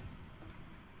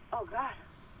 Oh, God.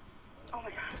 Oh, my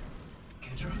God.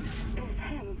 Kendra? It was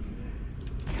him.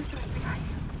 Kendra was behind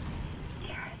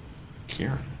you.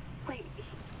 Kieran. Wait,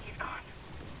 he's gone.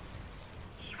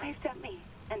 He waved at me,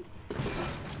 and...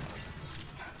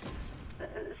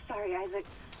 sorry, Isaac.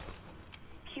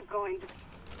 Keep going. Just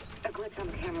a glitch on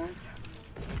the cameras.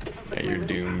 Yeah, you're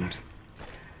doomed.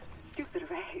 Stupid,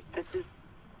 right?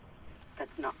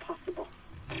 That's not possible.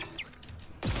 There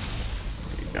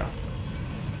you go.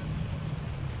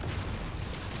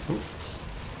 Ooh.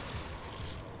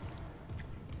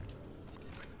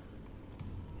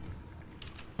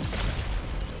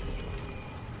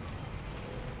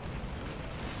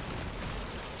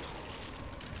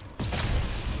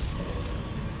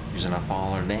 Using up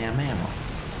all our damn ammo.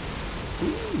 Ooh.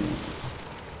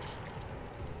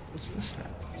 What's this now?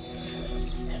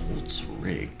 Holt's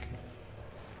rig.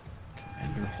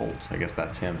 Commander Holt. I guess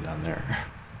that's him down there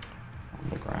on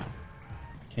the ground.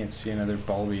 Can't see another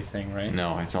bulby thing, right?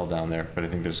 No, it's all down there, but I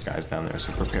think there's guys down there,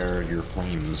 so prepare your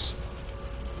flames.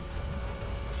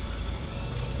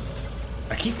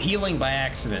 I keep healing by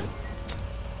accident.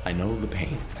 I know the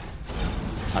pain.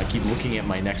 I keep looking at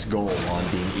my next goal on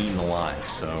being eaten alive,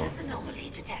 so...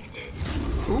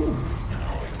 Ooh.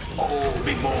 Oh,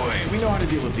 big boy. We know how to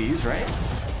deal with these, right?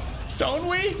 Don't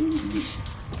we?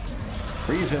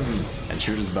 Freeze him and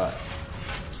shoot his butt.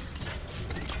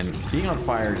 And being on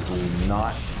fire is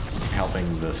not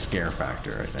helping the scare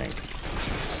factor, I think.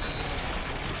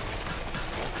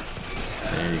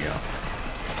 There you go.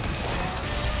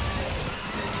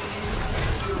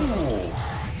 Oh.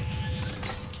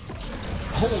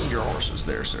 Hold your horses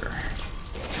there, sir.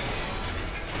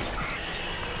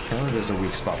 Apparently there's a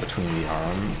weak spot between the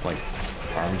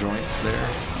arm joints there.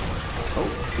 Oh,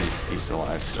 he's still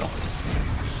alive still.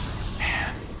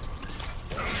 Man.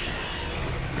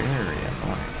 Very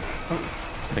annoying. Oh,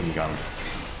 I think he got him.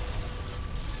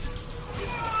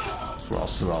 Who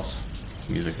else?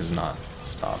 Music is not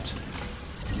stopped.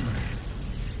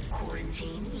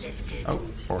 Oh,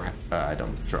 or I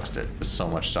don't trust it. There's so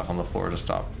much stuff on the floor to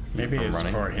stop. Maybe from it's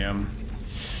running. for him.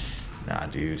 Nah,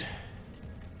 dude.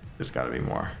 There's got to be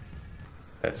more.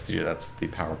 That's the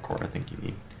power cord I think you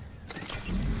need. Thank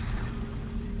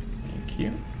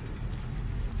you.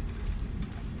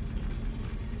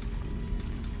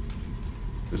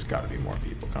 There's got to be more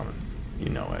people coming. You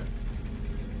know it.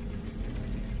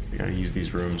 We got to use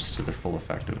these rooms to their full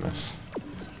effectiveness.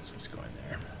 So it's going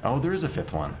there. Oh, there is a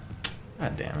fifth one.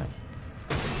 God damn it.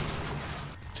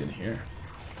 It's in here.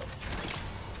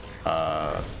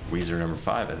 Weezer number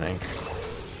 5, I think.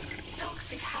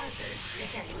 Toxic hazard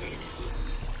detected.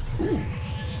 Ooh,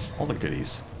 all the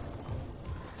goodies.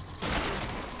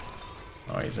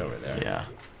 Oh, he's over there. Yeah.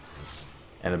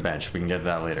 And a bench. We can get to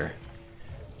that later.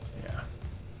 Yeah.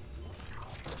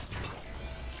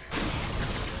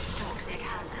 Toxic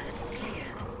hazard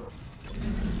cleared.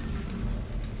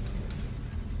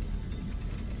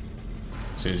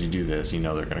 As soon as you do this, you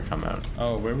know they're gonna come out.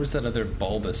 Oh, where was that other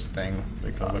bulbous thing?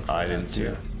 We could look for I that didn't see too.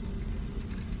 it.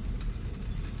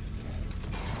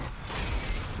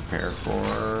 Prepare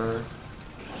for...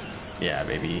 Yeah,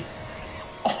 baby.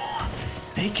 Oh,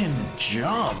 they can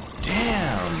jump.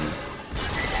 Damn.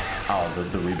 Oh,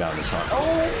 the rebound is hot.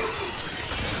 Oh!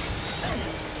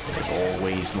 There's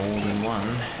always more than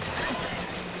one.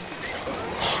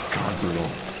 God, brutal.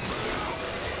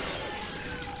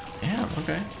 Yeah,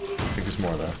 okay. I think there's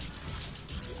more though.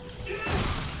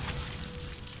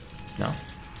 No?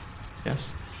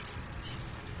 Yes?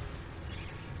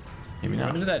 Maybe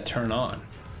not. When did that turn on?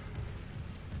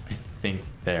 I think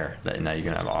there. That now you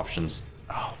can have options.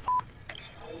 Oh, f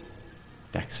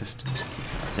deck systems.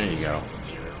 There you go.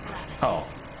 Oh.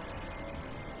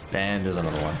 And there's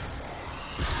another one.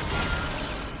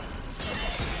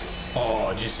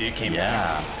 Oh, did you see it came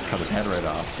back? Yeah. Cut his head right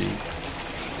off, dude.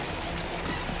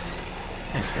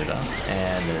 Nicely done.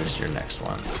 And there's your next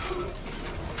one.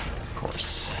 Of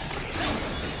course.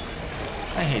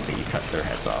 I hate that you cut their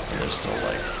heads off and they're still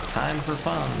like, time for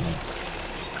fun.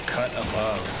 A cut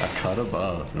above. A cut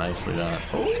above. Nicely done.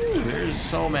 Oh, there's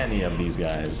so many of these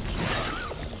guys.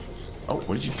 Oh,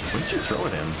 what did you throw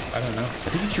at him? I don't know. I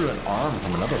think you threw an arm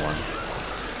from another one.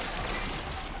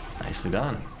 Nicely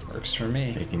done. Works for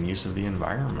me. Making use of the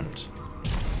environment.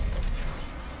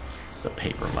 The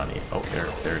paper money. Oh, there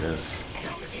it is.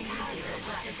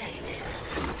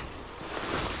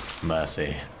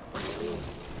 Mercy.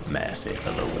 Mercy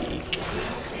for the weak.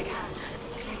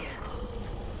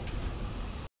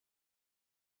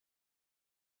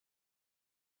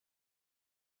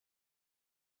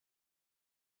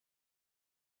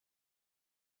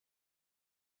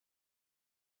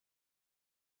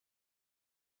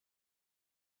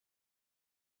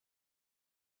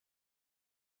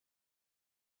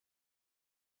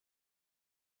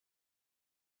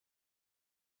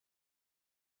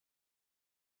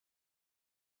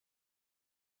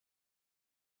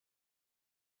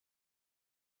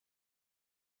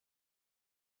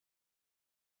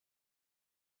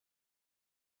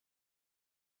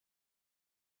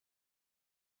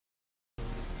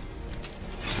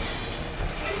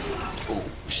 Oh,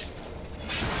 shit.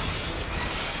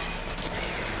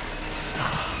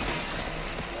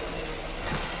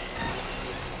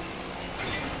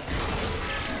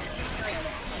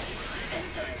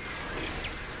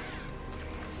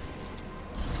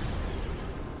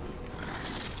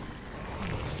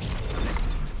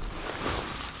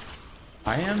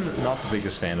 I am not the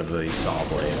biggest fan of the saw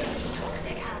blade.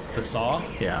 The saw?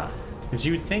 Yeah, Because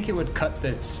you would think it would cut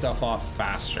this stuff off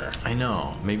faster. I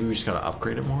know. Maybe we just gotta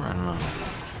upgrade it more? I don't know.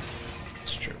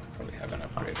 It's true. Probably have an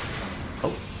upgrade.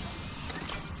 Oh.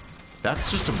 That's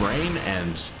just a brain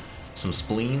and some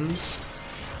spleens.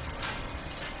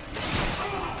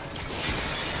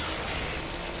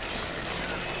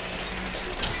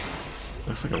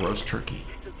 Looks like a roast turkey.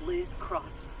 This is Liz Cross.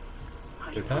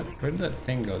 Where did that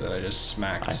thing go that I just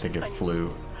smacked? I think it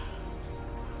flew.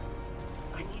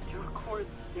 I need to record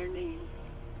their names.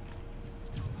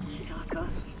 Shaka,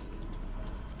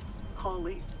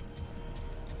 Holly,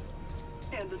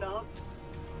 and Enough.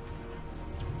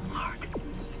 Mark.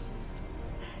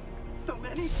 So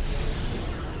many.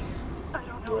 I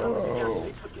don't know how many steps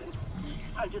they took in.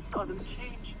 I just saw them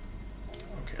change.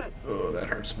 Okay. Oh, that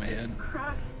hurts my head.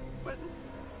 Crack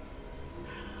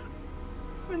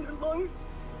when their lungs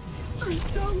are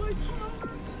down like that.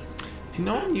 See,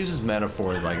 no one uses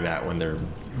metaphors like that when they're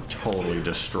totally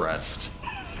distressed.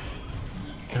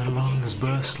 Their lungs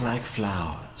burst like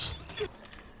flowers.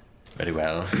 Very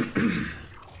well.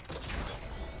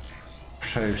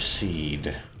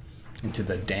 Proceed. Into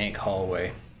the dank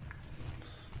hallway.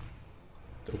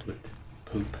 Filled with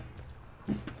poop.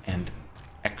 And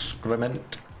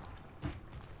excrement. I'm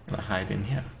gonna hide in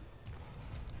here.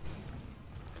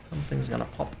 Something's gonna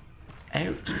pop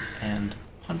out and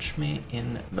punch me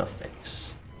in the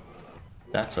face.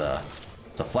 It's a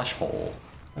flesh hole.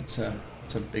 It's a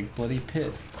big bloody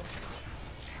pit.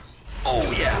 Oh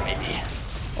yeah, maybe.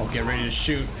 Oh, get ready to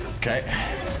shoot. Okay.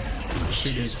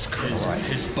 Shoot his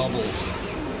bubbles.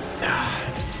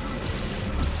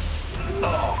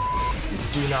 Oh,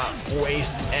 do not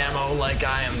waste ammo like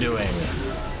I am doing.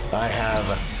 I have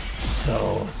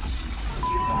so...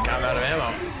 I'm out of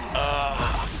ammo.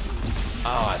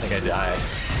 Oh, I think I died.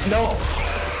 No!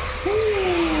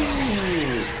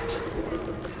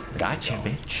 Gotcha,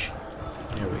 bitch.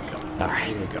 Here we go. Alright.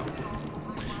 Here we go.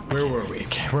 Where were we?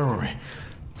 Okay, where were we?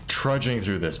 Trudging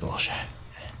through this bullshit.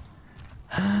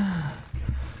 I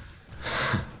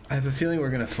have a feeling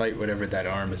we're gonna fight whatever that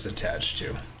arm is attached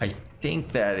to. I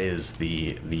think that is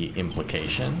the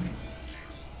implication.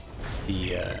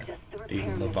 The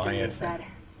Leviathan.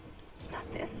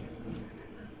 Not this.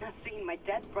 Not seeing my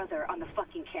dead brother on the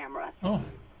fucking camera. Oh.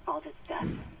 All this death.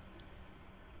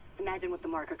 Imagine what the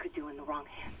marker could do in the wrong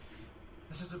hands.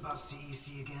 This is about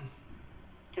CEC again.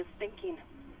 Just thinking,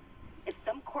 if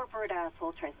some corporate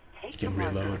asshole tries to take You the can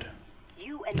marker, reload.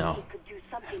 you and No. me could do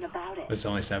something about it. It's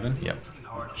only 7? Yep. Pretty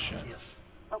hard on Shit. the if.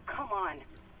 Oh, come on.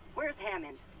 Where's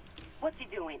Hammond? What's he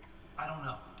doing? I don't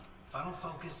know. If I don't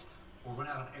focus, we'll run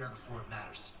out of air before it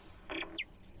matters.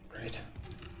 Right.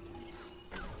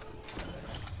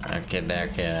 Okay,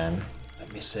 can.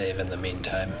 Let me save in the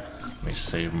meantime. Let me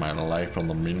save my life in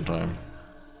the meantime.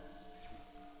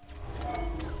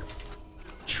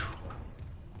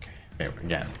 Okay,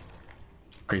 again.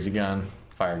 Crazy gun,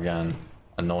 fire gun,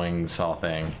 annoying saw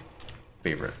thing,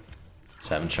 favorite.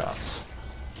 7 shots.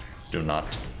 Do not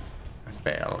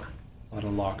fail. A lot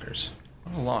of lockers. A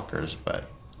lot of lockers, but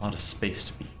a lot of space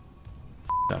to be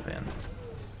up in.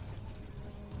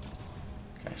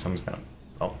 Okay, someone's gonna...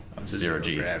 Oh, that's zero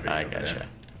 0G. gravity I over gotcha. there.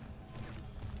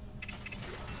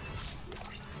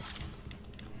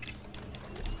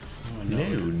 Oh, no.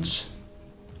 Nodes.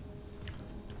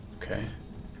 Okay.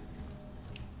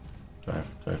 Do I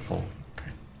have full?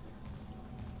 Okay.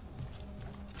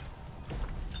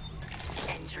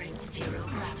 Entering zero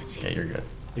gravity. Yeah, you're good.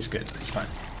 He's good. He's fine.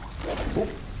 Hop,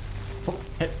 hop,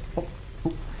 hit, hop,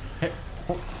 hop, hit,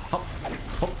 hop, hop,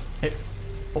 hop, hit,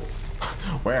 hop.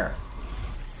 Where?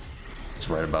 It's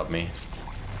right above me.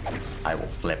 I will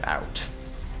flip out.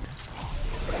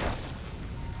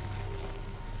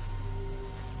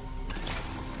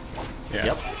 Yeah.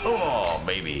 Yep. Oh,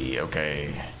 baby.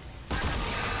 Okay.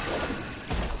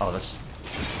 Oh, that's...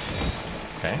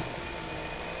 Okay.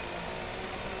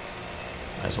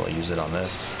 Might as well use it on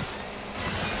this.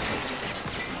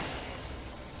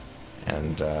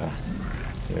 And,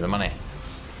 give me the money.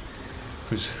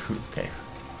 Okay.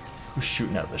 Who's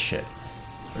shooting out the shit?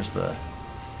 Where's the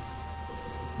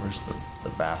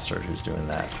bastard who's doing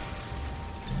that?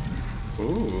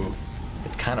 Ooh.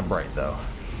 It's kind of bright, though.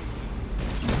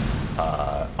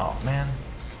 Oh, man.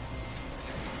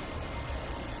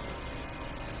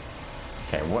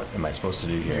 Okay, what am I supposed to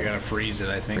do here? You're gonna freeze it,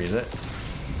 I think. Freeze it?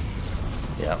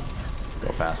 Yep.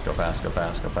 Go fast, go fast, go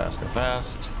fast, go fast, go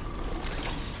fast.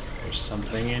 There's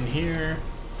something in here.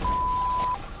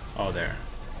 Oh, there.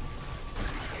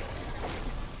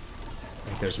 I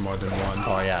think there's more than one.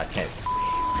 Oh, yeah, I can't.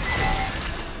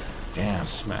 Damn.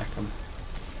 Smack him.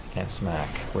 Can't smack.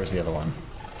 Where's the other one?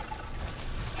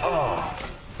 Oh,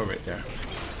 right there.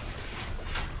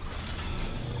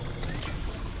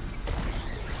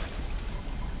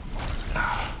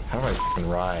 How do I fucking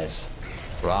rise?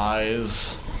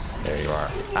 Rise. There you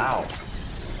are. Ow.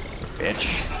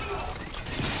 Bitch.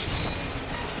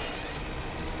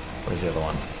 Where's the other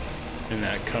one? In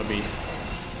that cubby.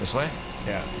 This way?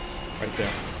 Yeah. Right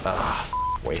there. Ah,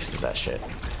 wasted that shit.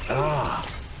 Ah.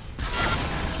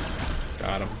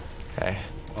 Got him. Okay.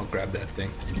 I'll grab that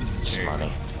thing. Just There you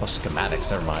money. Oh, schematics.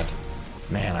 Never mind.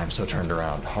 Man, I'm so turned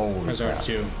around. Holy There's crap.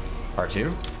 R2.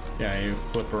 R2? Yeah, you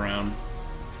flip around.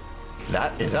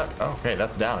 That is that. Oh, okay,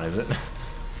 that's down, is it?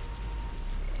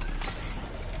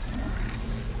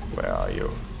 Where are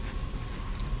you?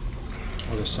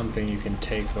 Oh, there's something you can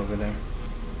take over there.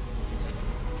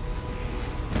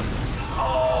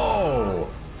 Oh!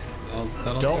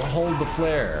 That'll Don't go. hold the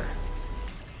flare.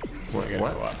 I gotta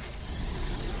What? go up.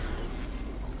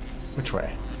 Which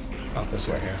way? Oh, this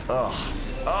way here. Ugh.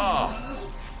 Oh!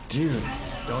 Dude,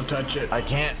 Don't touch it. I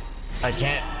can't. I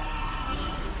can't.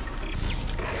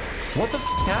 What the f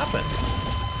happened?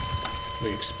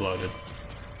 We exploded.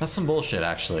 That's some bullshit,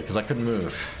 actually, because I couldn't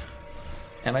move.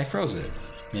 And I froze it.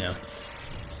 Yeah.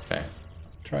 Okay.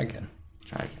 Try again.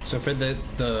 Try. So for the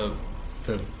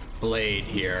the blade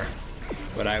here,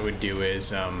 what I would do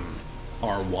is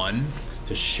R1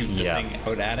 to shoot the thing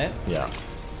out at it. Yeah.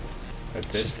 But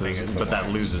this thing is but that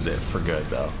loses it for good,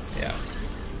 though. Yeah.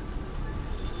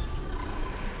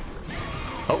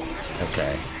 Oh,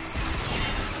 okay.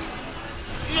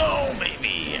 No,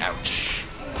 baby! Ouch.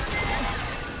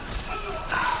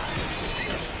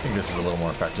 I think this is a little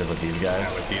more effective with these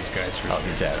guys. Yeah, with these guys. Oh,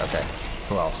 he's dead. Okay.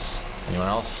 Who else? Anyone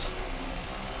else?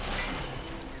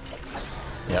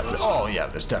 Yep. Oh, yeah.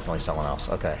 There's definitely someone else.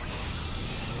 Okay.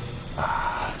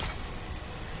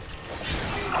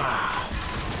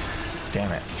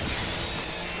 Damn it.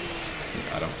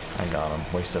 Got him. I got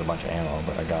him. Wasted a bunch of ammo,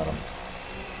 but I got him.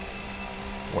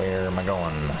 Where am I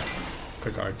going?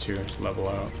 Click R2 to level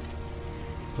out.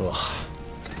 Ugh.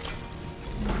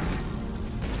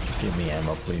 Give me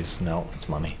ammo, please. No, it's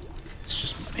money. It's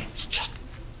just money. It's just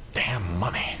damn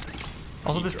money.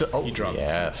 Also, this. You dropped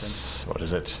yes. What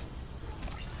is it?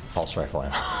 Pulse rifle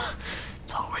ammo.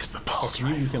 It's always the pulse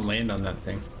rifle. You can land on that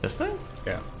thing. This thing?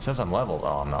 Yeah. It says I'm leveled.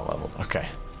 Oh, I'm not leveled. Okay.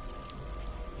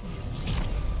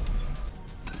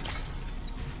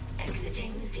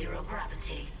 Exiting zero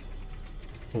gravity.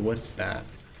 Well, what's that?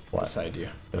 What? This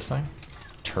idea. This thing?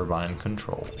 Turbine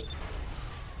control.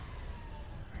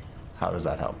 How does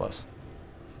that help us?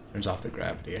 Turns off the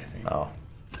gravity, I think. Oh.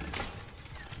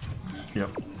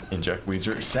 Yep. Inject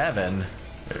Weezer. 7.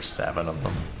 There's 7 of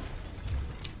them.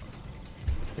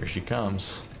 Here she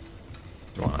comes.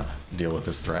 Do you want to deal with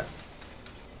this threat?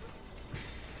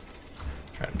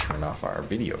 Try to turn off our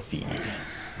video feed,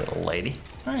 little lady.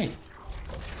 Hi.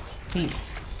 Hey.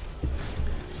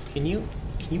 Can you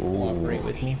cooperate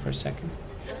with me for a second?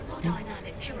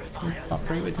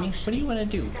 Cooperate with me? What do you want to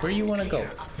do? Where do you want to go?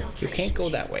 You can't go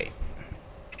that way.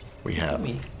 We have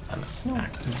me. an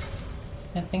active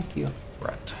Yeah, thank you.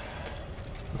 threat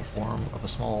in the form of a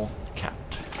small cat.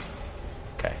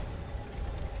 Okay.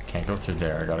 Can't go through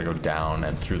there. I gotta go down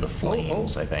and through the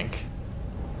flames, I think.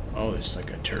 Oh, it's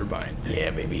like a turbine.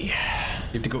 Yeah, baby.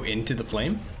 You have to go into the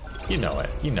flame? You know it.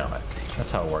 You know it.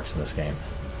 That's how it works in this game.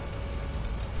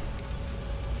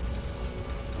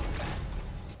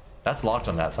 That's locked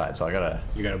on that side, so I gotta...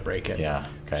 You gotta break it. Yeah,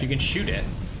 okay. So you can shoot it.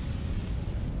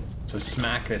 So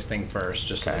smack this thing first,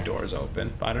 just so the door's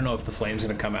open. I don't know if the flame's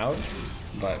gonna come out,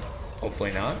 but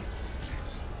hopefully not.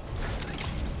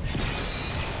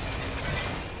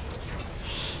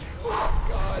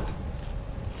 God.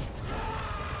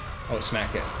 Oh,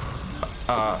 smack it.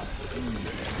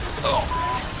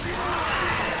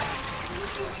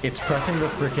 It's pressing the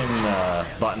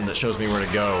freaking button that shows me where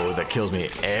to go that kills me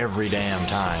every damn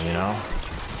time, you know?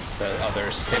 The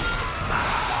other stick.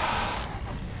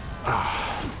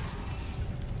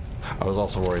 I was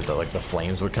also worried that like the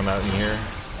flames would come out in here.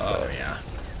 Oh, yeah.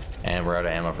 And we're out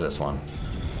of ammo for this one.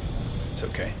 It's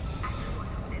okay.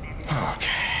 Okay.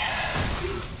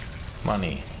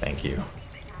 Money, thank you.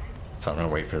 So I'm gonna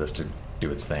wait for this to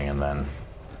do its thing and then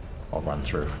I'll run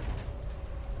through.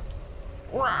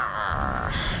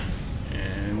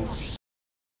 And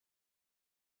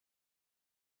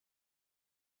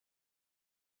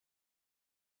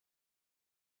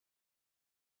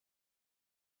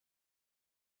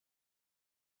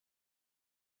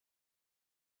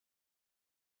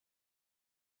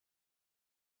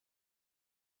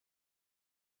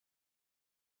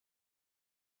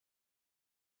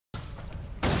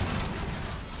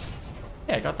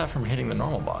Yeah, I got that from hitting the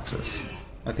normal boxes.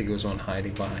 I think it was one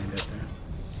hiding behind it there.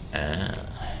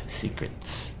 Ah,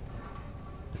 secrets.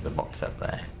 There's a box up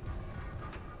there.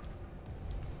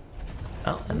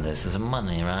 Oh, and this is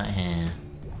money right here.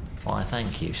 Why,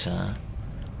 thank you, sir.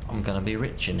 I'm gonna be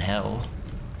rich in hell.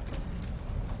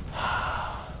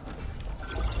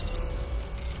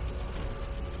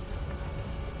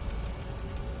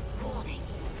 Warning.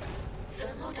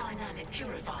 Thermodynamic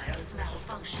purifiers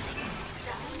malfunctioning.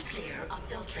 Stand clear of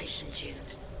filtration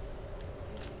tubes.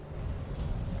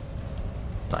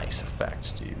 Nice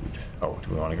effect, dude. Oh,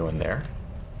 do we want to go in there?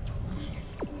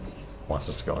 Wants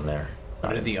us to go in there.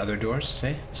 What did the other doors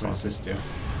say? What does this do?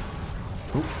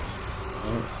 Oop.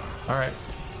 All right.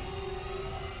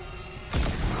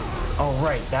 Oh,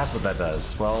 right. That's what that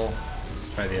does. Well,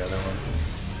 Try the other one.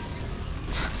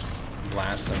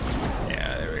 Blast him.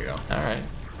 Yeah, there we go. all right.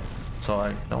 So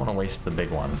I don't want to waste the big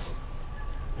one.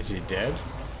 Is he dead?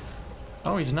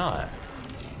 Oh, he's not.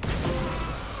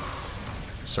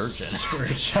 Surgeon.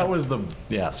 That was the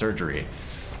surgery.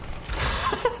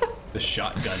 The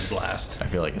shotgun blast. I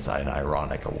feel like it's an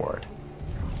ironic award.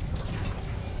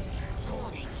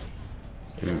 Warning.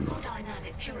 Ooh.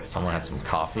 Thermodynamic purifiers Someone had some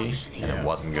coffee and it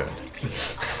wasn't good. clear of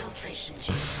filtration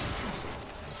tubes.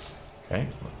 Okay.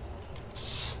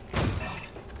 Let's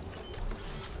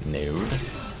Nude.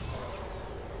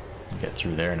 Get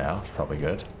through there now. It's probably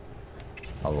good.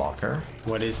 A locker.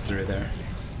 What is through there?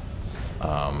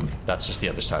 That's just the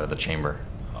other side of the chamber.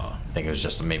 Oh. I think it was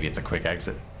just maybe it's a quick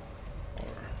exit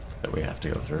that we have to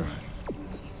go through.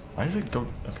 Why does it go?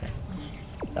 Okay,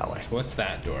 that way. What's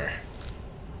that door?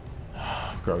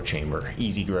 Grow chamber.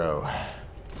 Easy grow.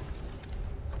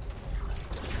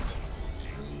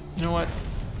 You know what?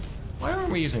 Why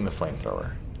aren't we using the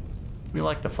flamethrower? We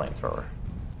like the flamethrower.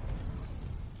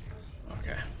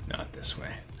 Okay, not this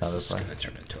way. Not this is way? gonna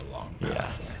turn into a long Yeah.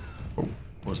 pathway. Oh,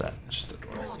 what was that? Just a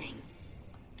door. Warning.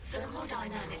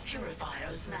 Thermodynamic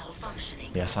purifiers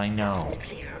malfunctioning. Yes, I know.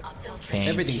 Clear of filtration. Thank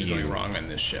Everything's you. going wrong on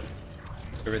this ship.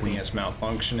 Everything is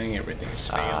malfunctioning. Everything is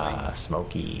failing. Ah,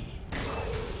 smoky.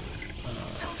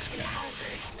 This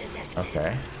guy.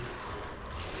 Okay.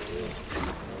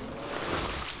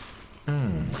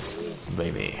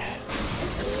 Baby.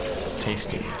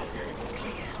 Tasty.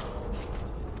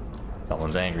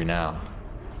 Someone's angry now.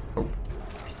 Oh.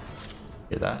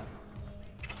 Hear that?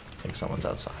 I think someone's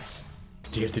outside.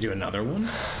 Do you have to do another one?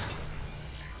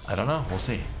 I don't know. We'll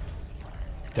see.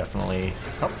 Definitely.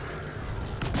 Oh.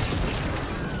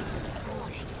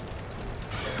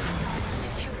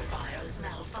 Purifiers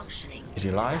malfunctioning. Is he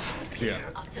alive? Yeah.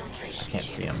 Of filtration. I can't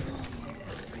see him.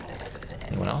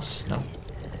 Anyone else? No.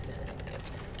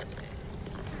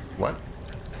 What?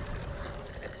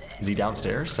 Is he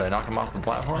downstairs? Did I knock him off the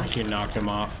platform? I think you knocked him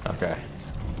off. Okay.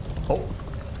 Oh.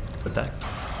 But that.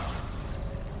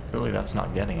 Really, that's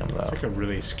not getting him, though. It's like a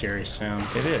really scary sound.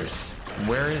 It is.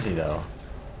 Where is he, though?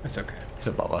 It's okay. He's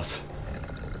above us.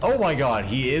 Oh my god,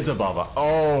 he is above us.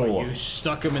 Oh! You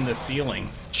stuck him in the ceiling.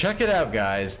 Check it out,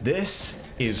 guys. This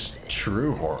is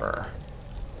true horror.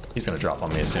 He's gonna drop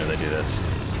on me as soon as I do this.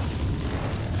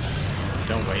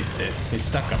 Don't waste it. He's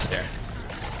stuck up there.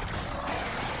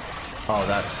 Oh,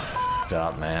 that's f***ed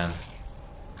up, man.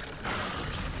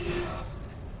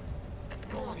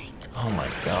 Oh my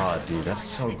god, dude, that's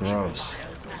so gross.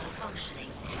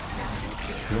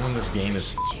 Even when this game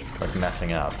is like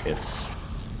messing up, it's...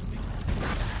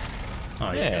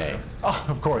 Oh, Yay. Oh,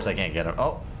 of course I can't get him.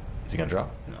 Oh, is he gonna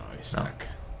drop? No, he's stuck.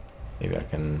 Maybe I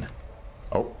can...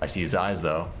 Oh, I see his eyes,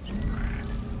 though.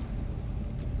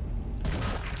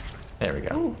 There we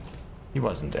go. He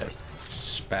wasn't dead.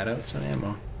 Spat out some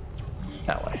ammo.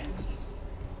 That way.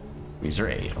 Weezer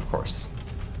 8, of course.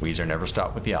 Weezer never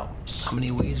stopped with the albums. How many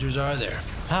Weezers are there?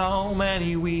 How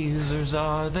many Weezers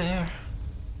are there?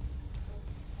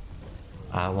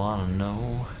 I wanna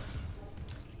know.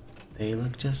 They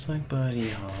look just like Buddy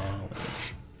Holly.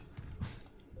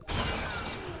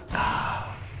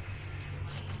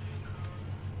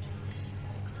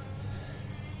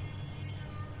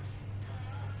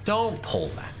 Don't pull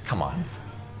that. Come on.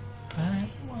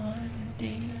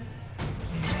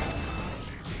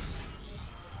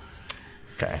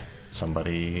 Okay.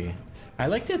 Somebody. I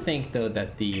like to think though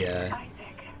that the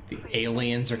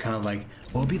aliens are kind of like,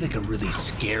 what would be like a really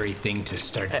scary thing to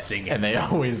start singing? And they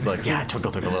always look, yeah,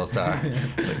 twinkle, twinkle, little star.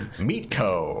 It's like, Meat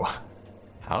Co.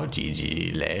 How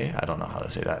Gigi lay? I don't know how to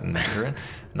say that in Mandarin.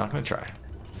 I'm not gonna try.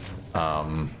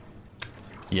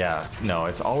 Yeah, no,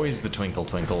 it's always the twinkle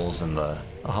twinkles and the.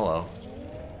 Oh, hello.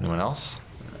 Anyone else?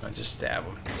 I just stab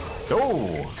him.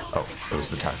 Oh, it was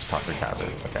the toxic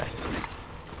hazard. Okay.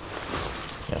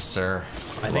 Yes, sir.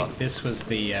 I think this was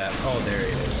the. Oh, there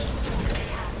it is.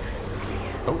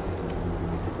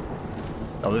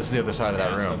 Oh, this is the other side of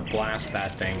that So room. blast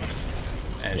that thing,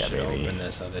 and Yeah, she'll baby. open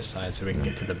this other side so we can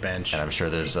get to the bench. And I'm sure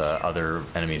there's other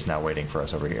enemies now waiting for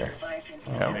us over here.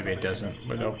 Oh, maybe it doesn't.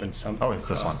 But open something. Oh, it's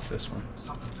this one. It's this one.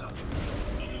 Something's up.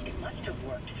 It must have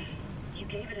worked. You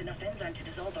gave it enough enzyme to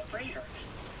dissolve a freighter.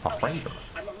 A freighter?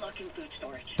 I'm unlocking food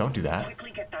storage. Don't do that.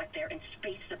 Quickly get back there and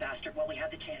space the bastard while we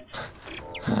have the chance.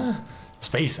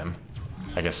 Space him.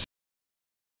 I guess.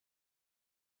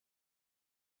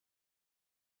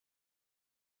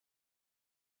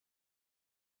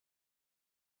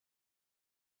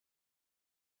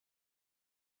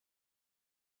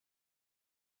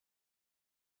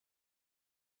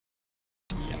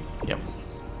 Yep.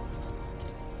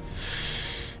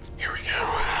 Here we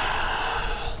go.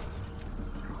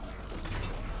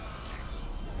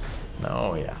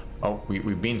 Oh, yeah. Oh,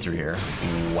 we've been through here.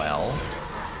 Well.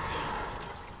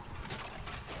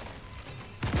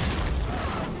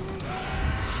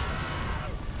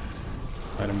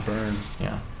 Let him burn.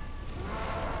 Yeah.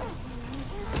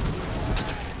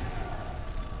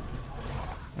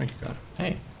 Oh, you got him.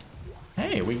 Hey.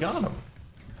 Hey, we got him.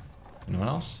 Anyone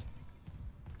else?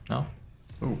 No?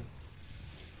 Ooh.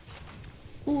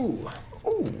 Ooh.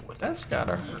 Ooh, that's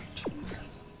gotta hurt.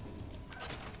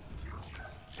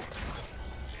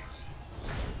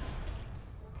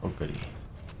 goody.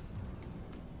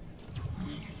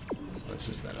 This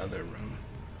is that other room.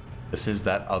 This is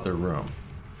that other room.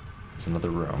 It's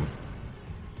another room.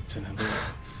 It's another.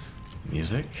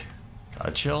 Music.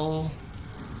 Gotta chill.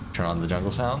 Turn on the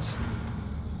jungle sounds.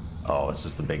 Oh, it's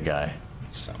just the big guy.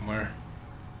 It's somewhere.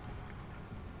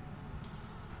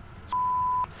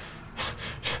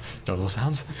 Jungle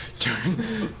sounds?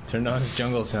 Turn on his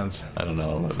jungle sounds. I don't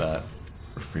know about that.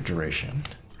 Refrigeration.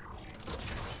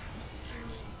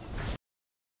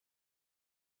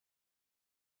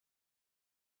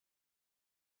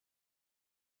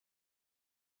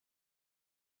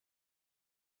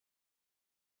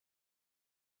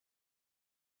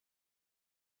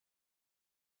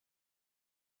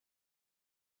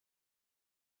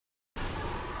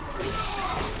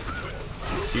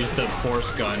 Use the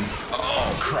force gun.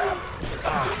 Oh crap!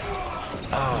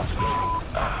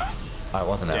 I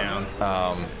wasn't down.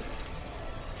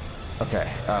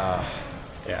 Okay.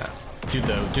 Yeah. Do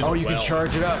the oh, you well. can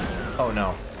charge it up. Oh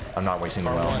no, I'm not wasting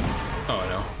the well. Oh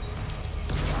no.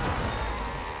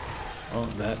 Oh,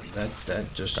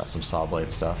 that just got some saw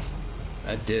blade stuff.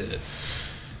 That did it.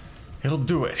 It'll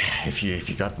do it if you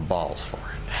got the balls for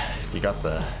it. If you got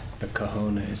the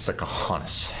cojones. The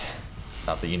cojones.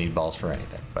 Not that you need balls for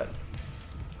anything, but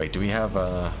wait, do we have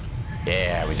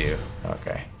yeah, we do.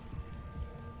 Okay.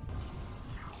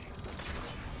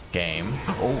 Game.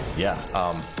 Oh, yeah.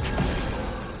 Oh.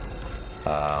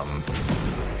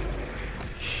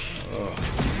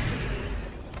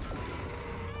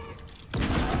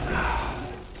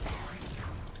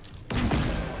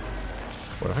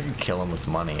 What if I could kill him with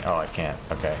money? Oh, I can't.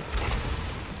 Okay.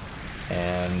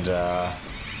 And that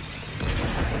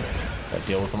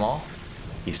deal with them all?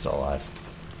 He's still alive.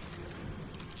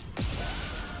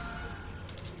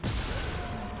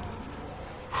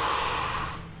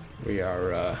 We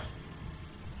are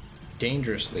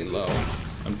dangerously low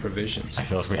on provisions. I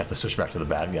feel like we have to switch back to the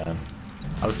bad gun.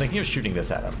 I was thinking of shooting this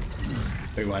at him.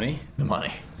 Wait, money? The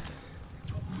money.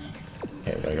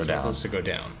 Okay, we gotta go down. Let's go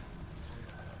down.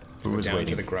 Who is waiting?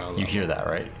 To the ground you level. hear that,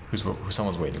 right?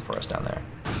 Someone's waiting for us down there.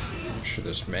 I'm sure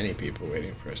there's many people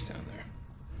waiting for us down there.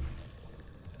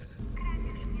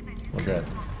 We're good.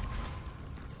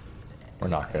 We're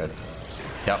not good.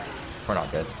 Yep, we're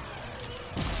not good.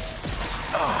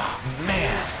 Oh,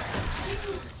 man.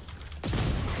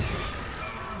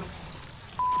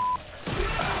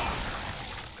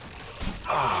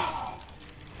 Oh.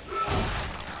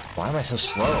 Why am I so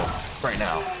slow right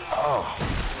now? Oh.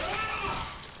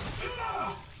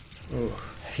 Ooh.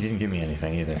 He didn't give me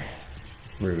anything either.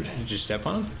 Rude. Did you step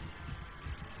on him?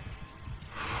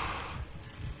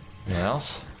 Anyone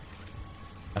else?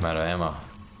 I'm out of ammo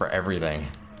for everything.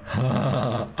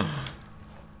 There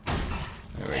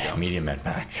we go. Medium med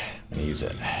pack. I'm gonna use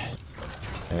it.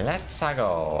 Let's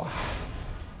go.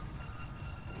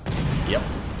 Yep.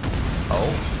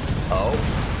 Oh.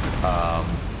 I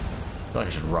feel like I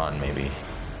should run, maybe.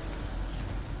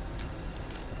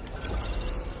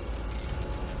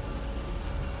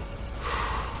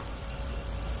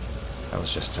 That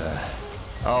was just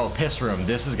oh, piss room.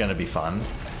 This is gonna be fun.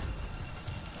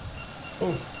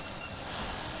 Oh.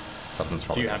 Something's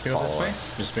probably. Do you have to go this way?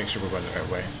 Us. Just make sure we're going the right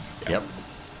way. Yep.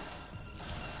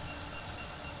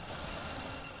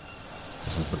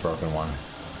 This was the broken one.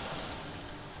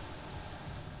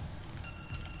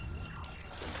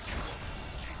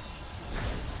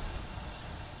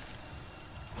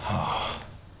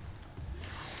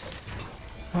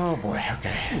 Oh boy, okay.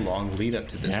 It's a long lead up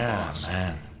to this boss.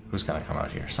 Man. Who's gonna come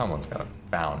out here? Someone's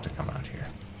bound to come out here.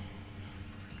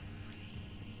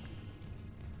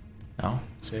 No?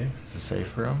 Safe? Is this a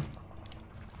safe room?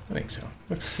 I think so.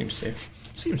 Seems safe.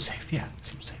 Seems safe, yeah.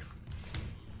 Seems safe.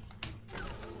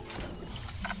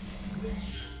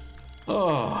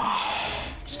 Oh,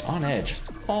 just on edge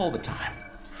all the time.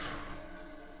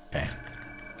 Okay.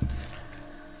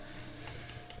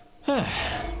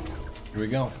 Here we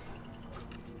go.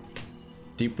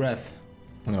 Deep breath.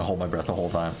 I'm gonna hold my breath the whole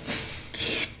time.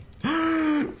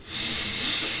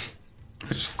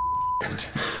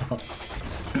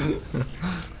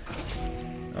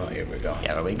 Oh, here we go.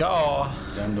 Here we go.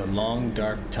 Down the long,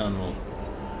 dark tunnel.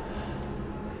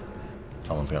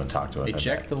 Someone's gonna talk to us.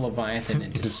 Eject the Leviathan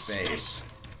into space.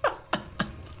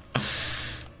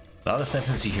 Not a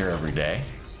sentence you hear every day.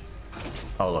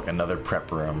 Oh, look, another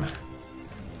prep room.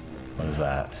 What is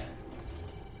that?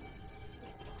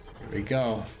 Here we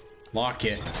go. Lock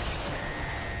it.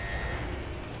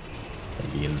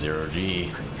 Be in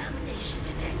 0G.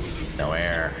 No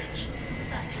air.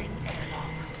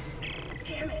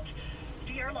 Damn it.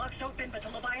 The airlock's open, but the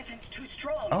Leviathan's too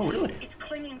strong. Oh, really? It's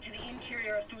clinging to the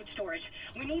interior of food storage.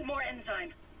 We need more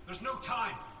enzyme. There's no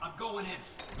time. I'm going in.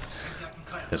 Think I can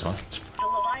clear This one. The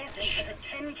Leviathan has a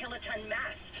 10 kiloton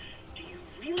mass. Do you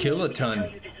really Kiloton.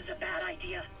 want me to tell you this is a bad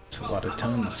idea? It's a lot of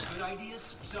tons. Good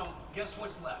ideas. So guess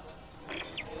what's left?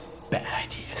 Bad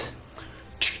ideas.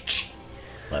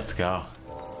 Let's go.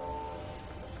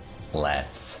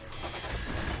 Let's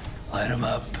light them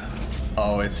up.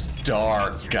 Oh, it's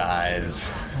dark,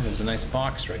 guys. Oh, there's a nice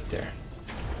box right there.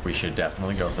 We should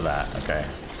definitely go for that. Okay.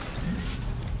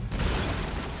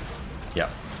 Yep.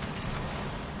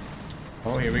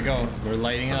 Oh, here we go. We're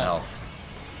lighting Some up. health.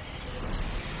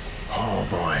 Oh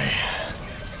boy.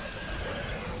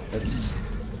 Let's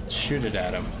shoot it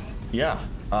at him. Yeah.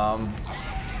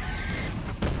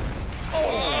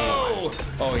 Oh!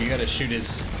 Oh, you gotta shoot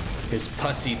his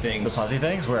pussy The things. fuzzy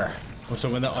things? Where? So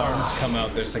when the arms come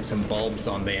out, there's like some bulbs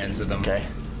on the ends of them. Okay.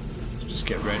 Just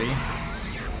get ready.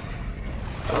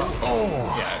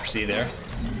 Oh. Yeah, see there?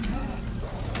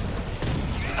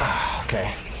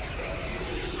 Okay.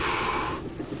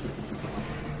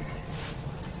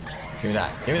 Give me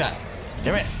that. Give me that.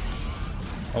 Give me it.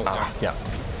 Oh, Ah, yeah.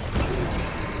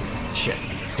 Shit.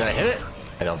 Did I hit it?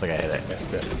 I don't think I hit it.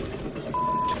 missed it.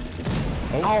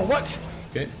 Oh, what?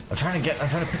 Good. I'm trying to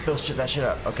pick that shit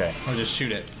up. Okay. I'll just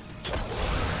shoot it.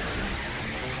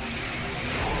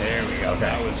 There we go. Okay.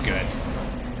 That was good.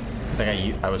 I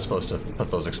think I was supposed to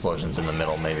put those explosions in the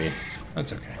middle, maybe.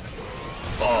 That's okay.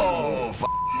 Oh, f.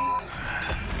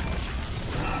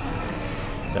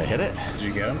 Did I hit it? Did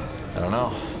you get him? I don't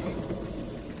know.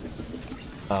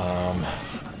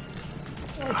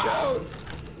 Watch out.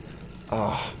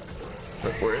 Oh.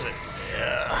 Where is it?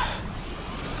 Yeah.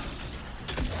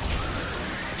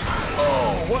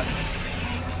 Oh, what?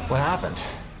 What happened?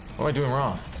 What am I doing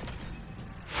wrong?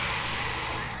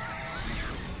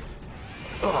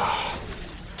 Ugh.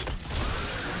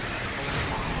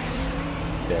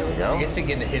 There we go. I guess it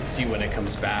hits you when it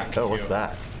comes back. Oh, too. what's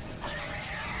that?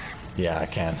 Yeah, I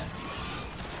can.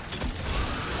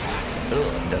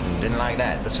 Ugh, didn't like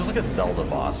that. This feels like a Zelda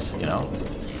boss, you know?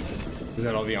 Is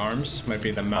that all the arms? Might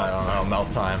be the mouth. I don't know,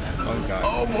 melt time. Oh god.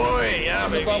 Oh boy, yeah,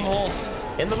 In the maybe. bum hole.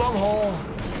 In the bum hole.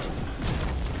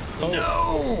 Oh.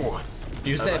 No!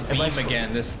 Use that Am I beam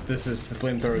again. This is the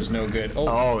flamethrower is no good. Oh.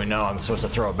 Oh no, I'm supposed to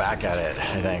throw it back at it,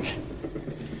 I think.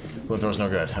 Flamethrower's no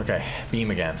good. Okay,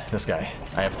 beam again. This guy.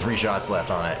 I have 3 shots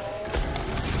left on it.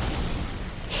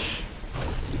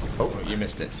 Oh, you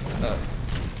missed it.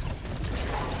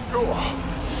 Oh.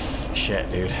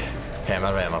 Shit, dude. Okay, I'm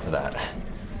out of ammo for that.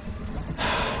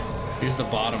 Here's the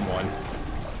bottom one.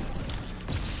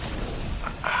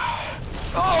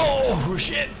 Oh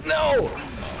shit! No!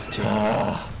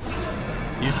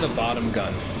 Use the bottom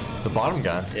gun. The bottom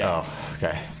gun? Yeah. Oh,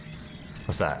 okay.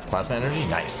 What's that? Plasma energy?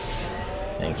 Nice.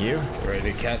 Thank you.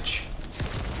 Ready to catch.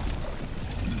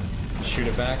 Shoot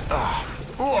it back.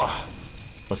 Oh.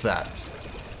 What's that?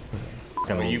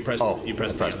 Oh, you press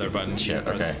the other button. Shit,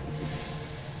 okay.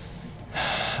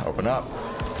 Open up.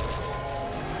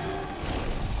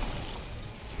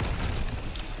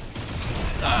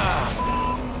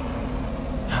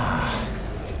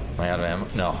 Am I out of ammo?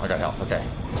 No, I got health. Okay.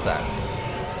 What's that?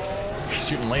 He's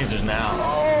shooting lasers now.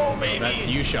 Oh, baby. That's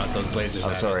you shot those lasers.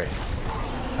 I'm at sorry.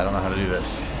 I don't know how to do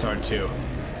this. It. It's hard too.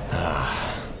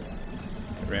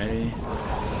 Ready?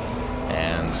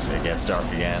 And it gets dark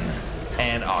again.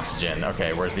 And oxygen.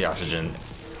 Okay, where's the oxygen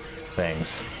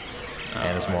things?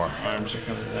 And there's more. Arms are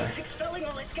coming back. Expelling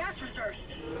all its gas reserves.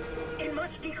 It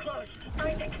must be close.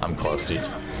 Isaac. I'm close, dude.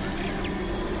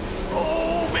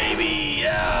 Oh, baby!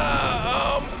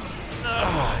 Yeah!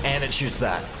 And it shoots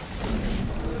that.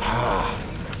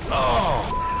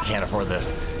 Oh! Can't afford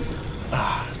this.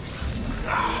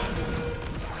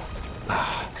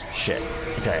 Shit.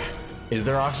 Okay. Is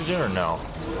there oxygen or no?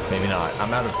 Maybe not.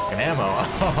 I'm out of fucking ammo.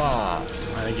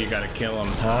 I think you gotta kill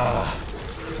him. Yeah,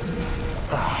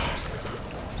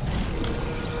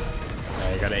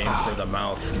 you gotta aim for the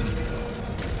mouth.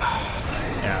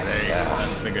 Yeah, there you go.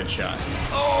 That's the good shot.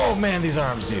 Oh man, these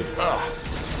arms, dude.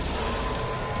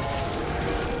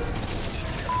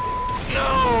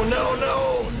 No, no,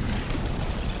 no!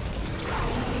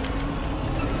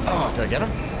 Oh, did I get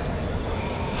him?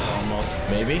 Almost.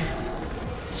 Maybe?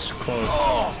 It's close.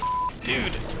 Oh,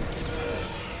 dude.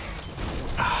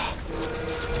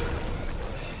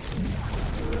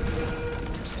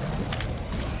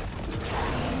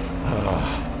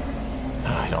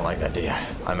 I don't like that, do you?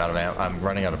 I'm out of ammo. I'm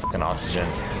running out of fucking oxygen.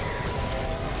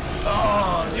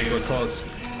 Oh, dude. We're close.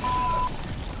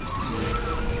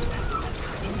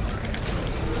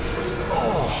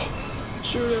 Oh,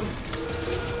 Shoot him.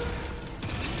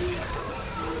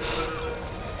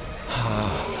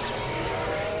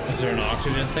 Is there an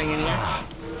oxygen thing in here?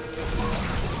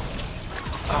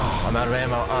 I'm out of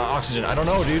ammo. Oxygen. I don't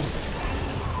know, dude.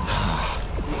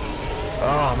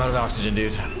 Oh, I'm out of oxygen,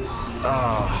 dude.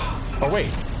 Oh, wait.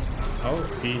 Oh,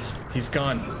 he's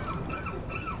gone.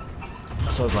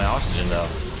 So is my oxygen, though.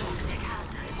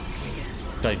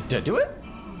 Did I do it?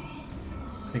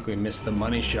 I think we missed the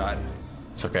money shot.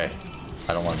 It's okay.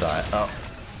 I don't want to die. Oh.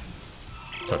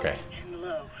 It's okay. And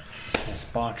lo, There's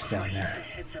a box down the there.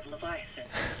 heads of Leviathan.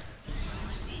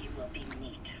 He will be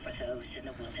meat for those in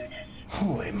the wilderness.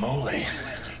 Holy moly.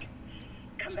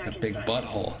 Come It's back like a big inside.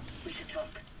 butthole. We should talk.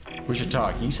 We should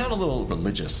talk. You sound a little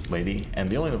religious, lady. And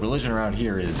the only religion around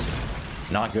here is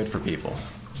not good for people.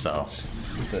 So,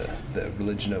 The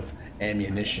religion of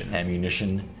ammunition.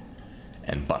 ammunition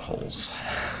and buttholes.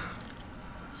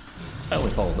 I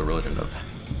only follow the religion of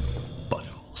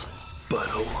buttholes.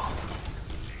 Butthole.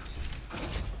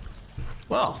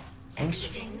 Well,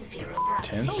 Exiting zero that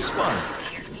Tense. was fun.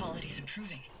 Air quality's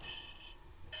improving.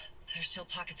 There's still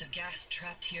pockets of gas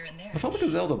trapped here and there. I felt like a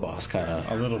Zelda boss, kind of.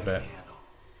 A little bit.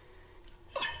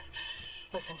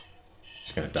 Listen,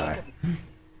 She's gonna die. Jacob.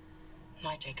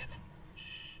 My Jacob.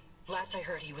 Last I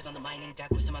heard, he was on the mining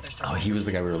deck with some other Oh, he was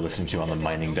the guy we were listening to on the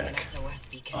mining deck. SOS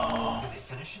beacon. Did they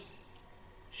finish it?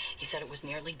 He said it was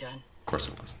nearly done, Of course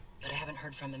it was. but I haven't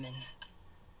heard from him in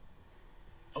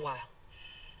a while.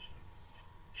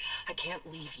 I can't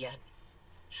leave yet.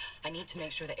 I need to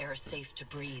make sure the air is safe to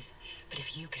breathe. But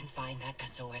if you can find that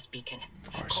SOS beacon,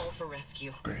 course. call for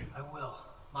rescue. Great. I will.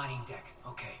 Mining deck.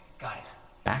 Okay, got it.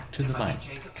 Back to If the I mine. meet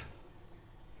Jacob,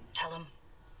 Tell him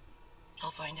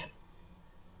I'll find him.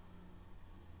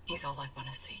 He's all I want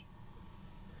to see.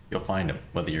 You'll find him,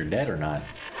 whether you're dead or not.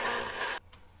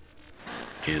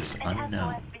 Is An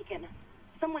unknown. SOS beacon.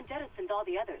 Someone jettisoned all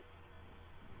the others.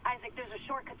 Isaac, there's a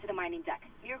shortcut to the mining deck.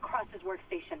 Near Cross's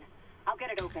workstation. I'll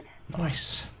get it open.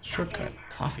 Nice. Shortcut.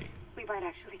 Coffee. We might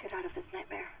actually get out of this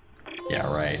nightmare.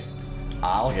 Yeah, right.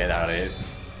 I'll get out of it.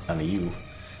 None of you.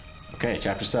 Okay,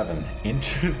 chapter 7.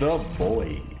 Into the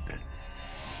Void.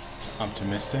 It's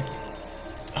optimistic.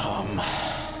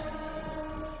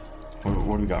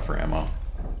 What do we got for ammo?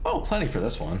 Oh, plenty for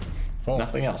this one. Full.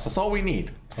 Nothing else. That's all we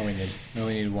need. That's all we need. We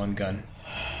only need one gun.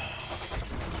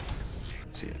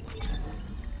 Let's see it.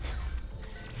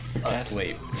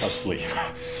 Asleep. Asleep.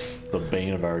 The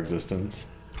bane of our existence.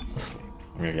 Asleep.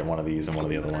 I'm gonna get one of these and one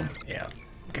of the other one. Yeah.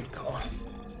 Good call.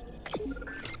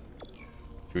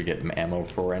 Do we get ammo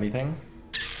for anything?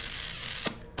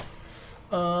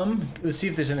 Let's see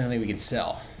if there's anything we can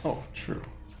sell. Oh, true.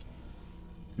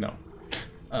 No.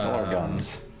 Sell our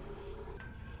guns.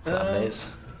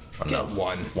 Flambés? Oh, Get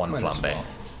one. One Might as flambe.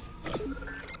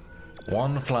 well.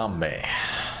 One flambe.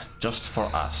 Just for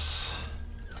us.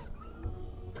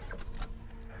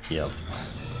 Yep.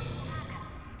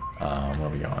 Where are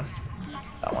we going?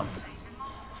 That one.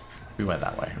 We went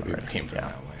that way. We Right. came from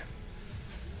that way.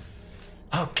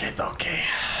 Okay.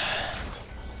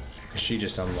 She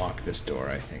just unlocked this door,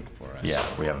 I think, for us. Yeah,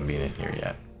 we haven't been in here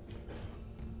yet.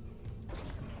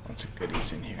 Lots of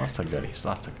goodies in here. Lots of goodies.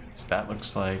 That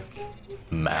looks like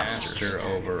masters. Master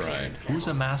override. Who's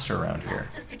a master around here?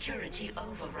 Master security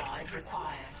override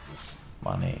required.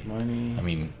 Money. Money. I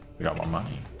mean, we got more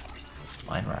money.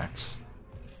 Mine racks.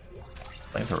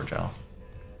 Flamethrower gel.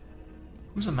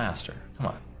 Who's a master? Come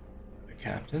on. The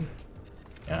captain?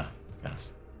 Yeah, yes.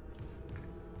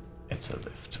 It's a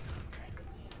lift. Okay.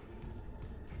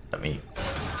 Let me.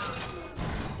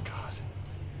 God.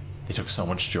 They took so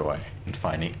much joy in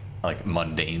finding like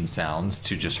mundane sounds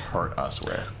to just hurt us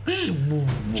with.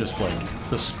 Just like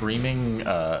the screaming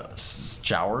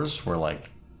showers were like,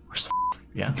 we're so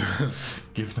yeah.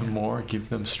 Give them more, give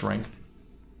them strength.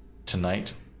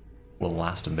 Tonight will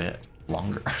last a bit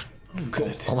longer. Oh,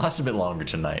 good. It'll last a bit longer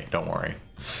tonight, don't worry.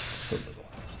 Just a little.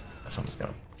 Someone's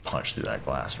gonna punch through that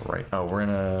glass, right? Oh, we're in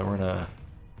a.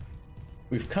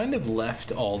 We've kind of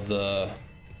left all the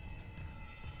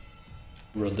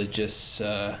religious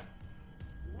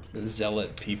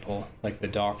zealot people, like the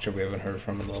doctor we haven't heard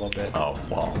from in a little bit. Oh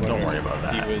well, don't worry about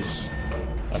that. He was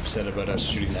upset about us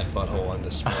shooting that butthole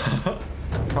into space.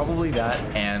 Probably that,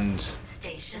 and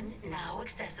Station now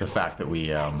accessible. the fact that we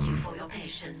Thank you for your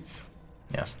patience.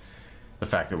 yes, the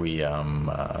fact that we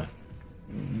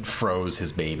froze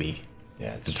his baby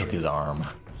Yeah, it's and took true. his arm.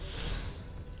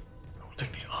 We'll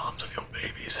take the arms of your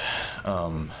babies.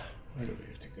 Where do we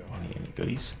have to go? Any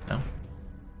goodies? No.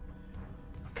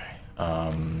 Okay.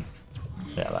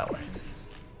 Yeah, that way.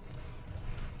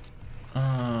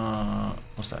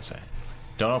 What's that say?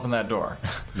 Don't open that door.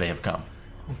 They have come.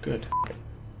 Oh, good.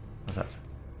 What's that say?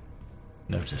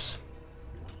 Notice.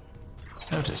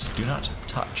 Notice. Do not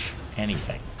touch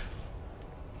anything.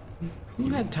 Who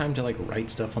had time to like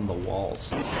write stuff on the walls?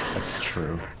 That's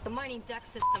true. The mining deck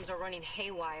systems are running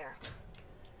haywire.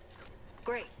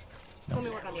 Great. Let me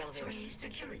work on the elevators.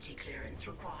 Security clearance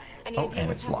required. Any Oh, idea and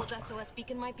where it's Temple's locked. SOS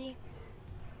beacon might be?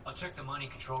 I'll check the mining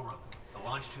control room. The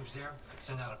launch tube's there.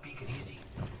 Send out a beacon easy.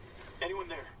 Anyone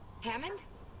there? Hammond?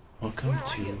 Welcome Where are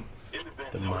to you? In the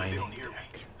vent. the No, they mining don't hear me.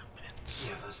 deck.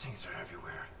 Yeah, those things are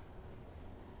everywhere.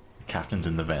 Captain's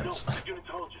in the No, vents.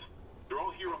 unitologists. They're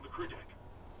all here on the crew deck.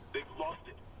 They've lost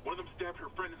it. One of them stabbed her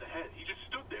friend in the head. He just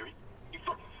stood there. He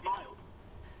fucking smiled.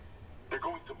 They're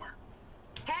going somewhere.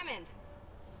 Hammond!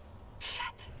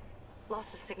 Shit.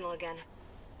 Lost the signal again.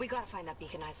 We gotta find that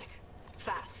beacon, Isaac.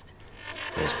 Fast.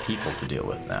 There's people to deal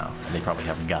with now, and they probably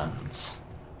have guns.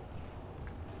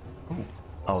 Ooh.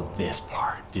 Oh, this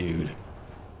part, dude.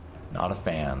 Not a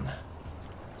fan.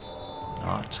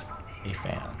 Not a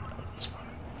fan of this part.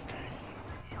 Okay.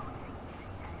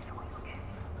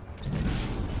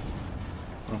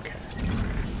 Okay.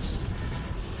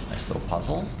 Nice little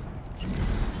puzzle.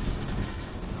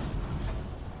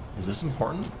 Is this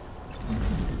important?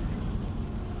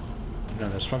 No,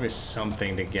 there's probably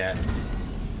something to get.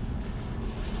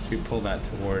 If you pull that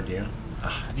toward you,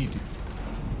 How do you do?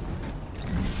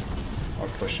 or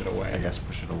push it away. I guess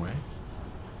push it away.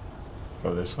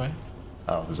 Go this way?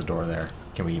 Oh, there's a door there.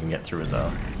 Can we even get through it though?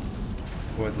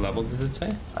 What level does it say?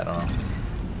 I don't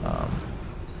know.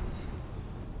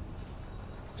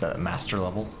 Is that a master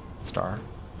level star?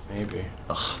 Maybe.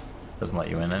 Ugh, doesn't let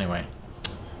you in anyway.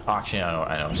 Oh, actually,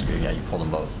 I know. Just yeah, you pull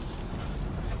them both.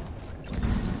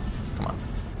 Come on,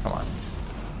 come on,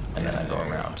 and then I go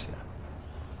around. Yeah.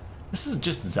 This is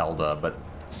just Zelda, but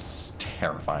it's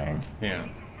terrifying. Yeah.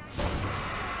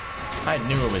 I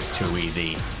knew it was too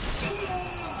easy.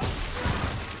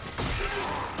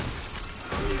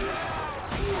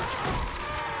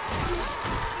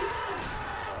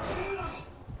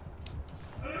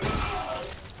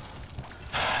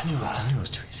 I knew it was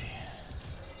too easy.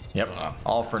 Yep,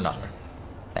 all for nothing.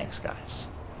 Thanks, guys.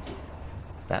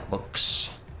 That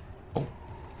looks... Oh.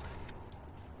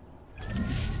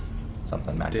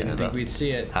 Something back there. Didn't think we'd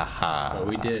see it. Haha. But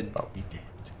we did. But we did.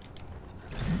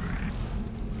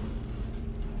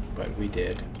 But we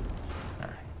did.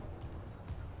 Alright.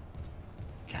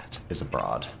 Cat is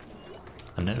abroad.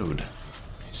 A node.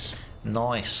 Nice.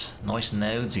 Nice. Nice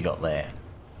nodes you got there.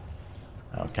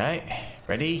 Okay.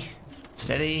 Ready?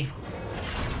 Steady.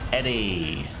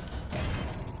 Eddie.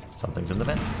 Something's in the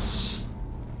vents.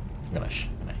 I'm gonna hit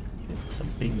the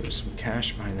big... There's some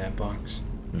cash behind that box.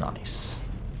 Nice.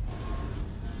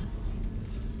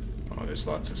 Oh, there's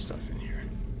lots of stuff in here.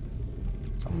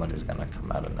 Somebody's gonna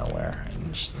come out of nowhere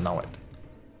and just know it.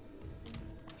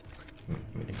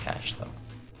 Give me the cash though.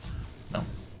 No.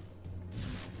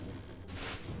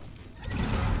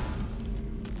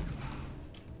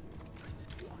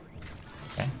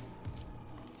 Okay.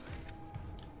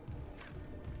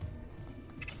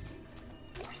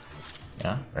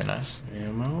 Yeah, very nice.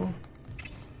 Ammo.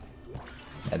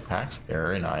 Med packs,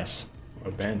 very nice.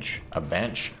 A bench. A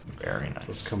bench, very nice.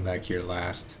 Let's come back here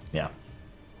last. Yeah.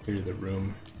 Clear the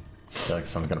room. I feel like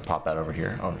someone's gonna pop out over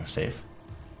here. Oh, I'm gonna save.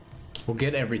 We'll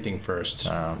get everything first.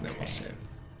 And then Okay. we'll save.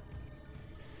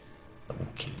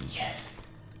 Okay.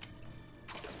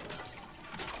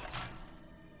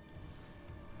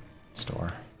 Store.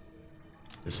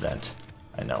 This vent.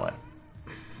 I know it.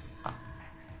 Ah.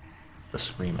 The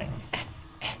screaming.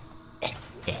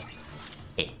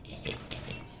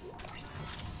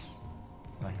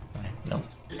 No.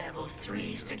 Level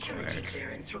 3 security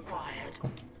clearance required.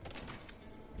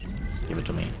 Give it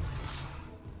to me.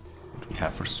 What do we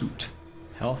have for suit?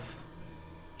 Health.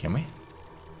 Can we?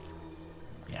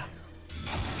 Yeah.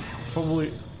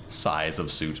 Probably size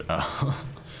of suit. I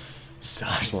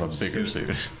just want a bigger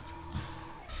suit.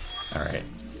 Alright.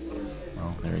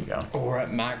 Well, there you go. We're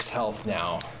at max health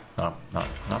now. Oh,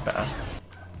 not bad.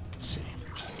 Let's see.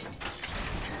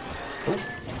 Oh.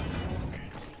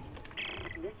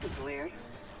 This is weird.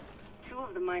 Two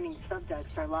of the mining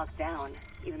subducts are locked down,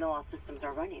 even though all systems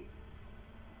are running.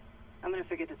 I'm gonna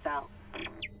figure this out.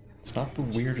 It's not the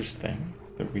weirdest thing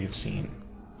that we have seen.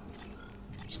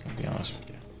 I'm just gonna be honest with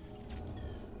you.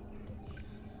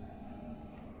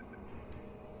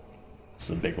 This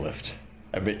is a big lift.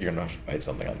 I bet you're gonna find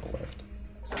something on the lift.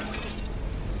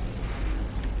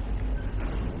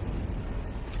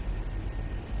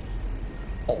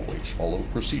 Always follow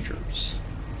procedures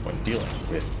when dealing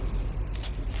with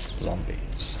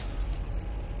zombies.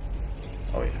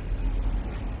 Oh yeah.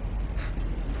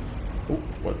 Oh,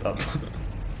 what up?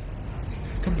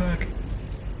 Come back.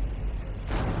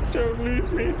 Don't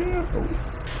leave me here. Oh.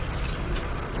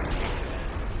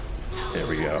 There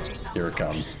we go. Here it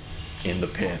comes. in the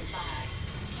pit.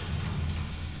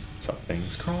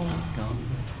 Something's crawling on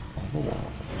the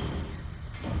wall.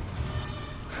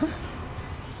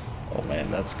 Oh man,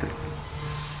 that's great.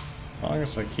 As long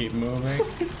as I keep moving.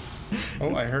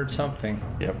 Oh, I heard something.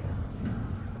 Yep.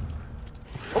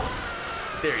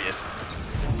 Oh, there he is.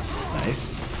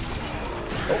 Nice.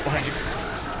 Oh, behind you.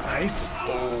 Nice.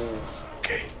 Oh,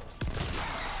 okay.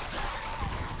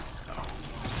 Oh.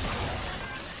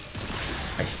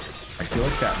 I feel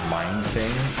like that mine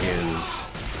thing is...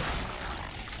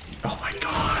 Oh my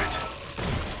god.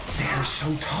 They're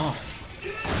so tough.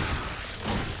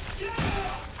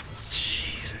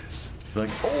 Jesus. Like,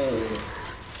 oh.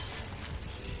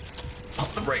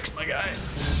 Pump the brakes, my guy.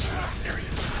 There he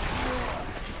is.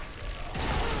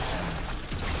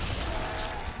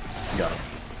 Got him.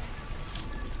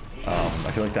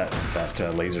 I feel like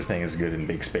that laser thing is good in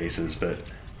big spaces, but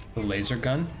The laser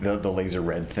gun? the laser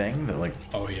red thing, that like,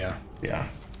 Oh, yeah. yeah.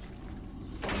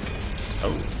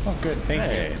 Oh, Oh, good. Thank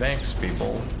hey, you. thanks,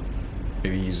 people.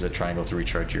 Maybe use a triangle to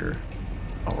recharge your.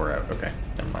 Oh, we're out. Okay,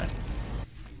 never mind.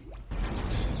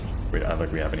 Wait, I don't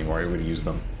think we have any more. I would use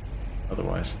them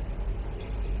otherwise.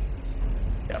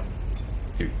 Yeah.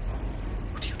 Dude,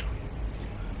 what are you doing?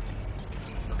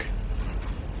 Okay.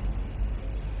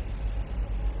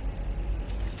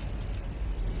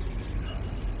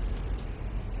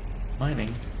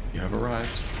 Mining, you have arrived.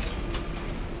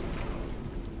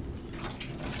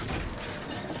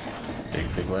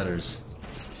 Big letters.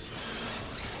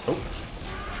 Oh,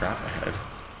 trap ahead.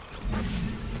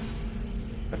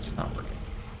 That's not working.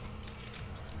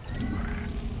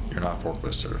 You're not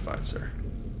forklift certified, sir.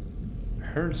 I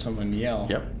heard someone yell.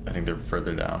 Yep, I think they're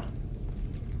further down.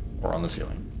 Or on the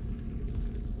ceiling.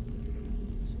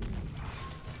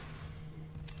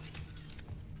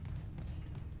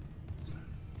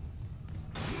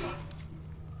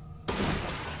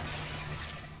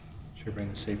 Should we bring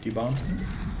the safety bomb?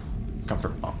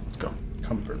 Comfort bomb, let's go.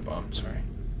 Comfort bomb, sorry.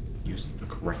 Use the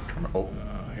correct term. Oh,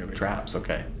 here we go. traps,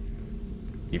 okay.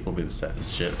 People be set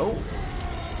this shit. Oh!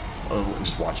 Oh,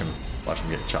 just watch him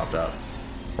get chopped up.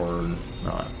 Or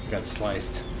not. Got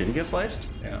sliced. Did he get sliced?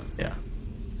 Yeah. Yeah.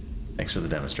 Thanks for the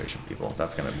demonstration, people.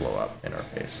 That's gonna blow up in our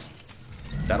face.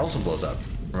 That also blows up,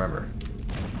 remember.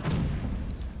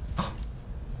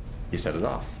 He set it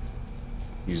off.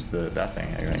 Use that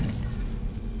thing, I think.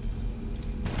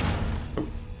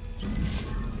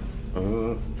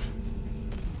 Oh.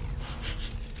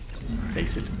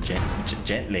 Face it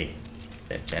gently.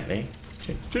 Gently.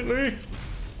 Gently.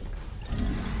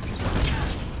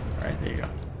 Alright, there you go.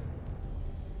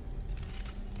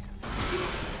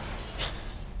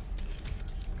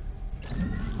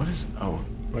 What is... Oh.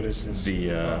 What is this?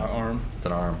 The, arm? It's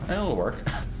an arm. It'll work.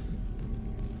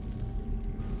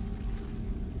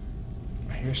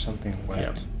 I hear something wet.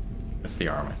 Yep. It's the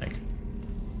arm, I think.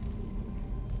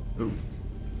 Ooh.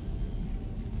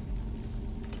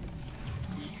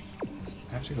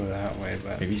 I have to go that way,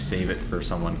 but... Maybe save it for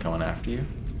someone coming after you.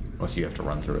 Unless you have to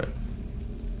run through it.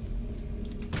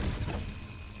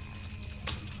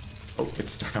 Oh,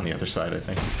 it's stuck on the other side, I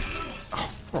think.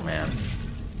 Oh, poor man.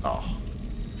 Oh.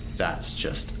 That's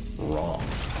just wrong.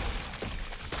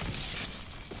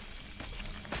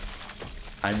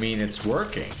 I mean, it's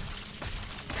working.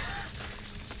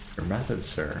 Your methods,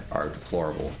 sir, are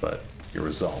deplorable, but your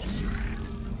results,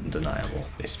 undeniable.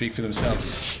 They speak for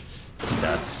themselves.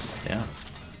 That's, yeah.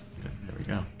 There we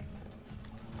go.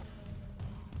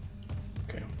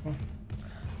 Okay. Well,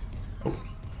 Oh.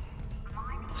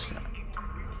 Snap.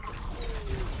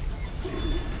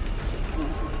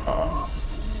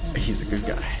 He's a good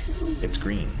guy. It's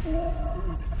green.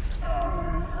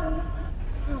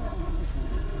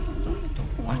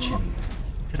 Don't watch him.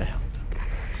 Could have helped him.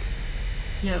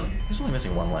 Yeah, he's only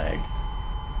missing one leg.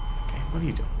 Okay, what are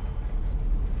you doing?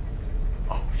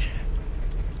 Oh, shit.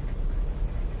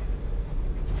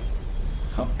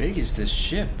 how big is this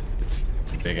ship?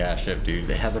 It's a big ass ship, dude.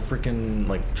 It has a freaking,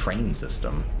 like, train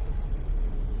system.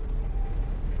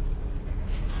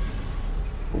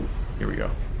 Ooh, here we go.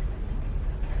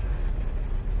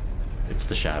 It's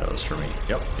the shadows for me.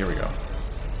 Yep, here we go.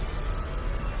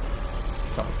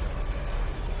 Something's coming.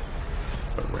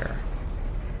 But where?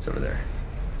 It's over there.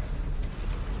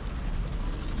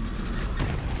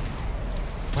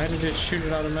 Why did it shoot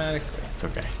it automatically? It's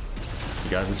okay.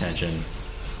 You got his attention.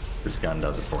 This gun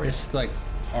does it for you. It's like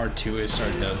R2 is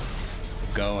starting to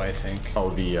go, I think. Oh,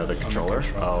 the controller?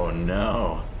 controller. Oh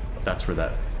no. That's where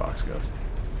that box goes.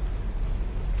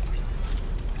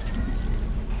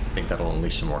 I think that'll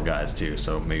unleash some more guys too,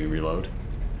 so maybe reload.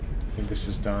 I think this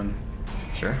is done.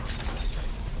 Sure.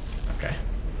 Okay.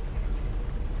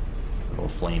 Little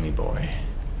flamey boy.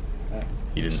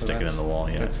 You didn't stick it in the wall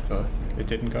yet. That's the. It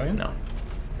didn't go in? No.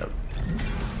 Nope.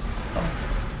 Oh,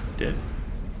 did.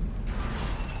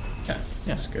 Yeah,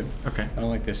 that's good. Okay. I don't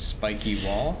like this spiky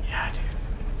wall. Yeah,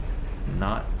 dude.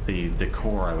 Not the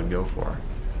core I would go for.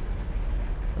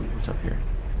 Ooh, what's up here?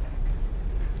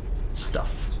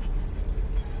 Stuff.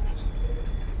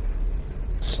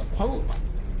 So, oh.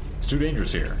 It's too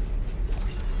dangerous here.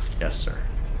 Yes, sir.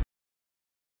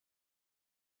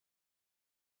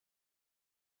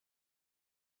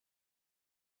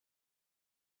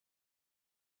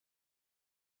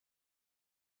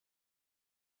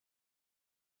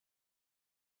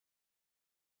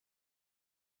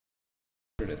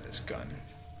 Rid of this gun.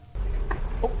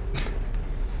 Oh.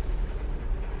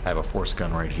 I have a force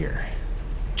gun right here.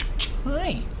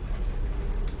 Hi.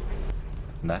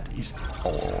 That is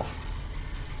all.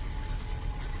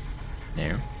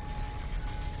 No.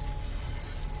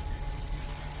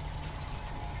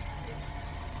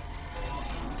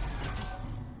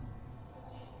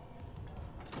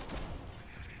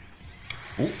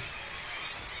 Ooh.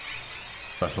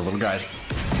 That's the little guys.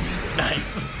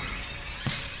 Nice.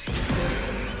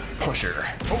 Pusher.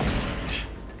 Oh.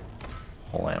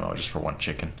 Whole ammo just for one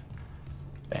chicken.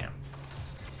 Bam.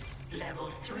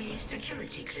 Level 3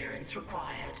 security clearance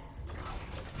required.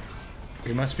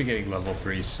 We must be getting level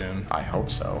 3 soon. I hope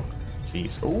so.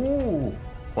 Jeez. Ooh.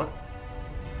 What?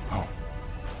 Oh.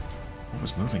 What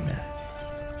was moving there?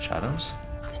 Shadows?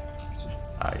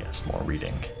 Ah, yes, more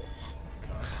reading.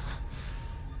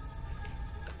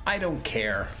 I don't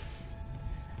care.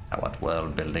 I want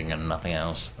world building and nothing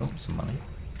else. Oh, some money.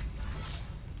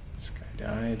 This guy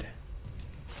died.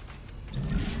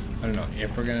 I don't know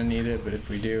if we're gonna need it, but if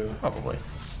we do, Probably.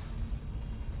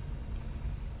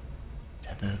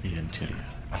 Tether the interior.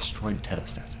 Asteroid tether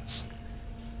status.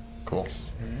 Cool.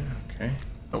 yeah, okay.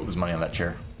 Oh, there's money on that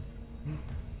chair.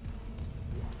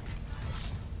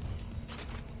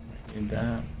 Need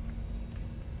that.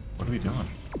 What are we doing?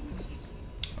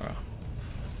 Oh.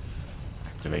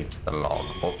 Activate the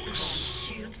logbooks.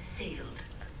 Tubes sealed.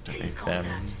 Activate Please them.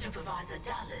 contact Supervisor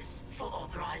Dallas for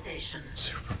authorization.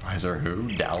 Supervisor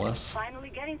who? Dallas? Finally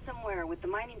getting somewhere with the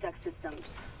mining duct systems.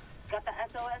 Got the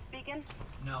SOS beacon?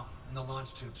 No, and the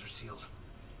launch tubes are sealed.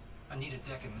 I need a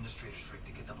deck administrator's rig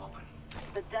to get them open.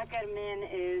 The deck admin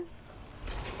is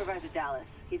Supervisor Dallas.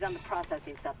 He's on the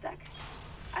processing subdeck.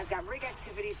 I've got rig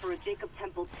activity for a Jacob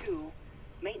Temple 2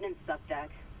 maintenance subdeck.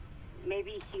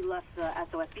 Maybe he left the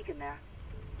SOS beacon there.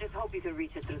 Just hope you can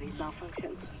reach it through these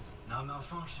malfunctions. Not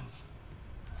malfunctions.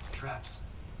 Traps.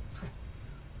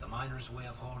 The miner's way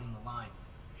of holding the line.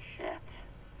 Shit.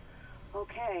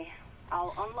 Okay,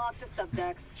 I'll unlock the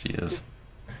subdecks. She is.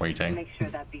 and Waiting. make sure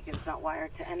that beacon's not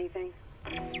wired to anything.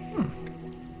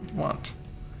 What?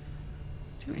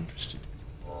 Too interested.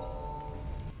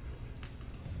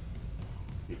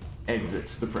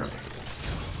 Exit the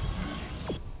premises.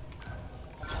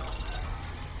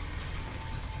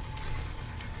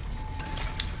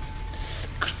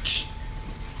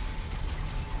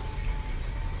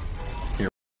 Here.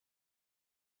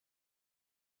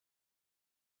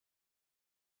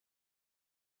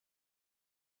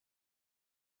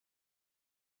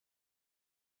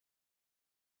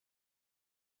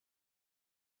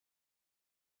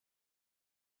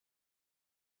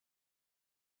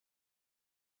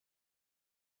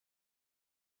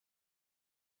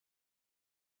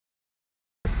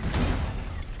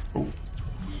 Oh.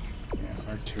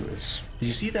 Yeah, R2 is. Did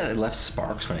you see that it left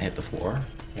sparks when it hit the floor?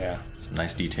 Yeah. Some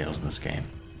nice details in this game.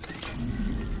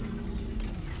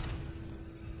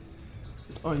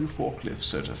 Are you forklift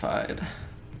certified?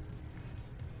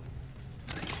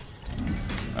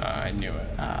 I knew it.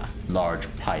 Ah,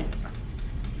 large pipe.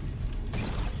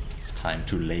 It's time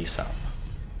to lace up.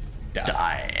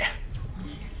 Die.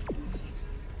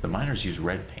 The miners use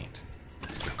red paint.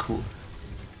 It's cool.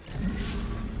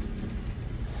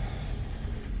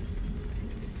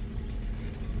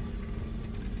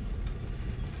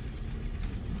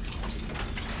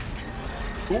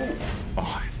 Ooh.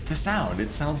 Oh, it's the sound.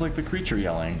 It sounds like the creature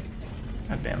yelling.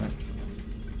 God damn it.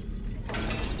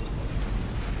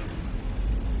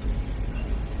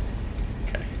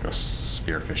 Okay, go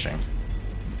spearfishing.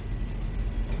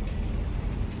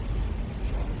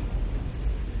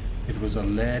 It was a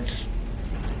lead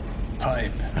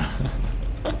pipe.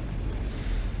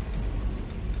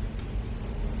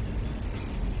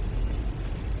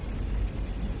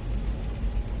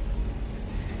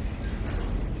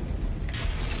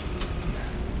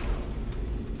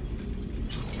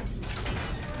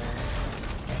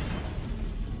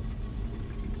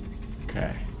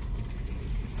 Okay.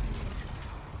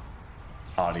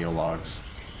 Audio logs.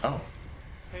 Oh.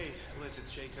 Hey, Liz,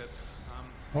 it's Jacob.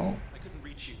 Oh. I couldn't reach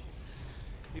reach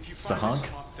you. If you It's a find hunk.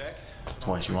 yourself off deck, That's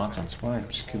why she wants him. That's why.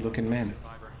 Just good looking man.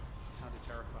 survivor. He sounded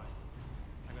terrified.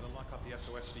 I'm gonna lock up the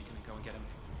SOS beacon and go and get him.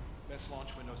 Best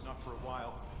launch window's not for a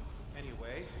while.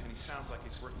 Anyway, and he sounds like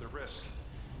he's worth the risk.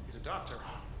 He's a doctor.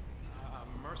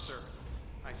 Mercer,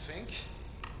 I think.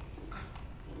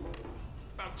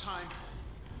 About time.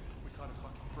 We caught a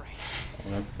fucking break.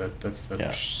 Well, that's the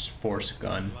Yeah. force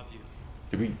gun. Love you.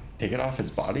 Did we take it off his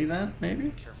body then?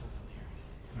 Maybe? Careful down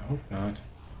here. I hope not.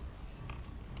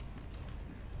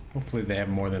 Hopefully they have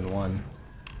more than one.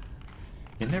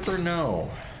 You never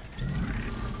know.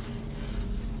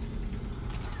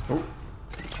 Oh,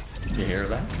 did you hear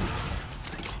that?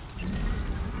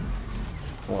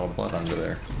 It's a lot of blood under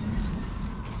there.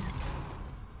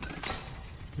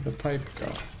 Where'd the pipe go?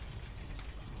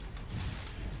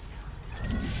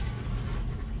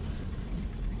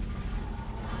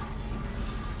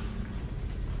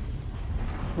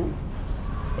 Ooh.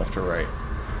 Left or right?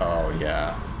 Oh,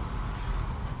 yeah.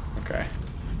 Okay.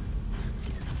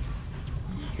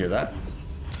 Hear that?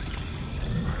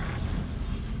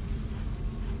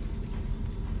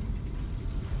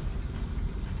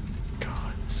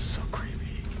 God, this is so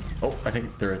creepy. Oh, I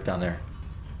think they're down there.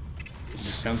 Is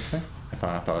this something? I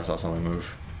thought I saw something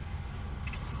move.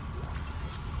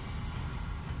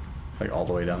 Like all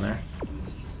the way down there.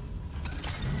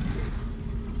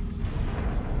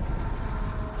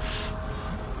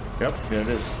 Yep, there it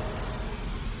is.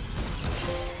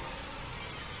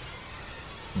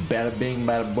 Bada bing,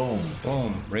 bada boom.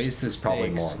 Boom. Raise the There's stakes. probably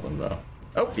more of them though.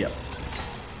 Oh, yep.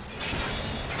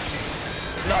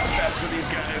 Not the best for these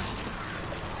guys.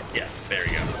 Yeah, there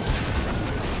you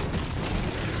go.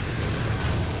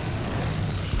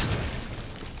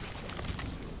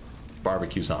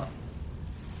 Barbecue's on.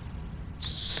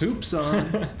 Soup's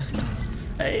on.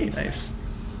 Hey, nice.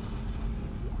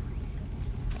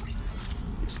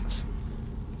 Useless.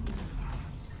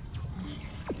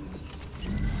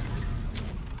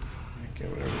 Okay,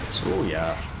 whatever it is. Oh,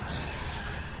 yeah.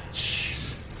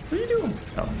 Jeez. What are you doing?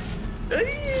 Oh.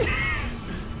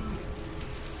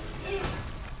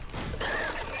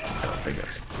 I don't think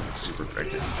that's super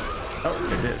effective.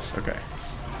 Oh, it is. Okay.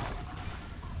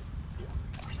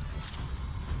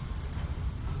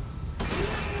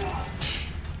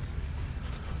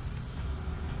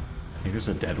 I think there's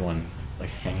a dead one, like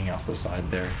hanging off the side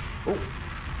there. Oh.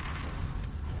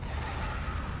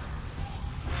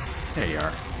 There you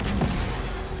are.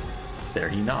 There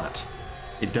he not.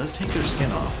 It does take their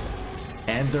skin off.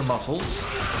 And their muscles.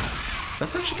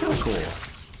 That's actually kind of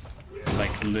cool.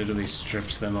 Like, literally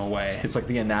strips them away. It's like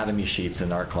the anatomy sheets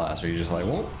in art class where you're just like,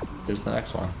 well, here's the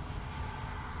next one.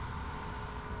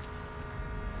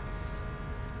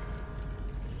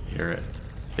 Hear it.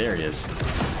 There he is.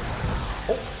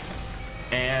 Oh.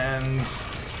 And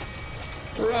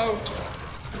We're out.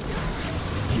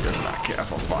 he does not care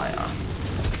for fire.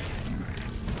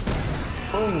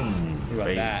 Boom. What about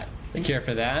Baby. that? You care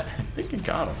for that? I think you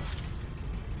got him.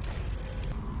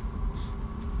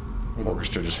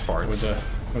 Orchestra just farts.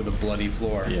 With the bloody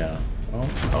floor. Yeah. Oh,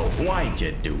 Oh, why'd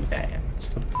you do that? it's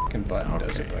the fucking button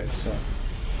does it Okay. by itself.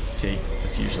 See,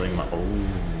 that's usually my. Oh,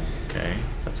 okay.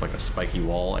 That's like a spiky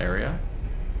wall area.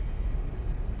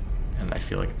 And I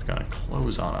feel like it's gonna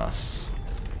close on us.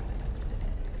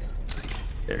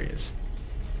 There he is.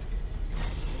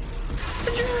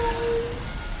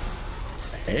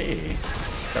 Hey,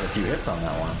 got a few hits on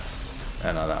that one.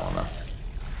 Not that one though.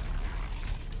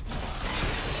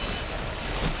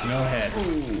 No head.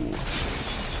 Ooh.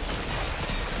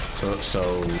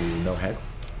 So no head.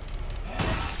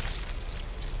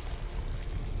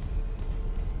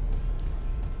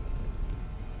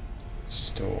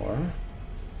 Store.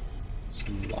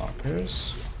 Some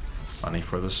lockers. Money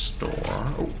for the store.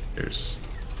 Oh, there's.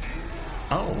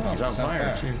 Oh, he's on he's on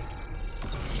fire fire. too.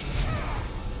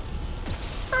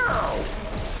 Ow!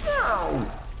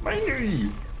 Ow! My knee!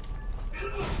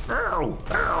 Ow!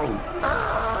 Ow!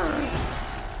 Ah!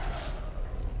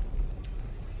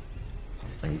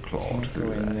 Something clawed through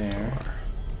Go in that there. door.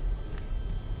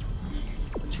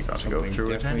 But you got to go Something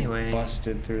through it definitely anyway.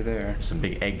 busted through there. Some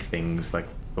big egg things like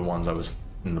the ones I was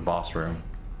in the boss room.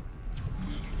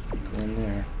 Go in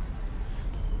there.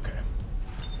 Okay.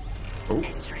 Oh.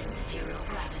 Entering zero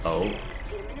gravity. Oh.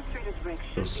 The administrator's rig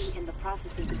should be in the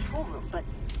processing control room, but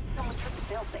someone took the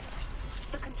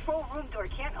failsafe. The control room door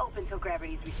can't open till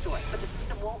gravity is restored, but the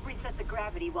system won't reset the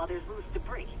gravity while there's loose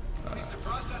debris. Is the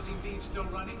processing beam still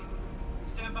running?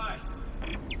 Stand by.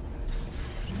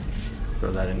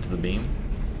 Throw that into the beam.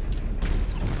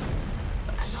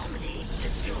 Nice. Anomaly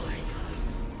destroyed.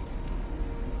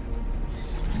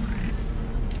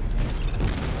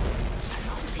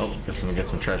 Oh, Get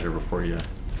some treasure before you.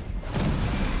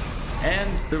 And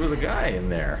there was a guy in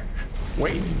there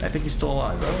waiting. I think he's still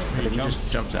alive though. He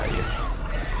just jumps at you.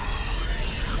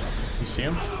 You see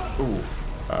him? Ooh.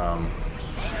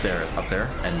 There, up there,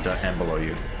 and below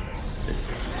you.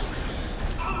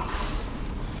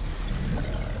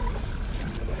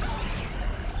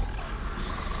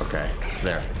 Okay,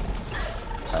 there.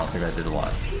 I don't think that did a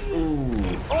lot.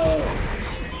 Ooh. Oh!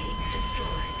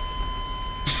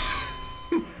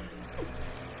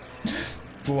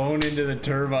 Blown into the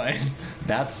turbine.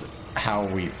 That's how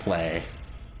we play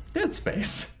Dead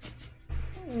Space.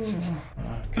 Okay.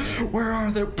 Where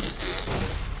are they?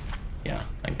 Yeah,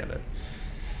 I get it.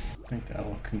 I think that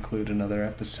will conclude another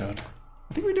episode.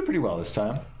 I think we did pretty well this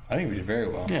time. I think we did very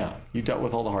well. Yeah, you dealt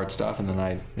with all the hard stuff, and then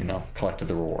I, collected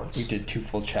the rewards. We did 2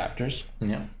 full chapters.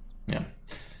 Yeah, yeah.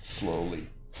 Slowly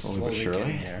but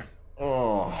surely. There.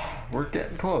 Oh, we're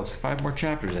getting close. 5 more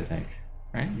chapters, I think.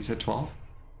 Right? You said 12?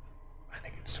 I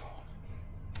think it's 12.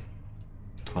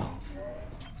 12.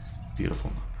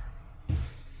 Beautiful number.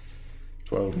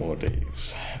 12 more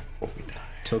days before we die.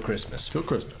 Till Christmas. Till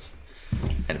Christmas.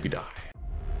 And we die.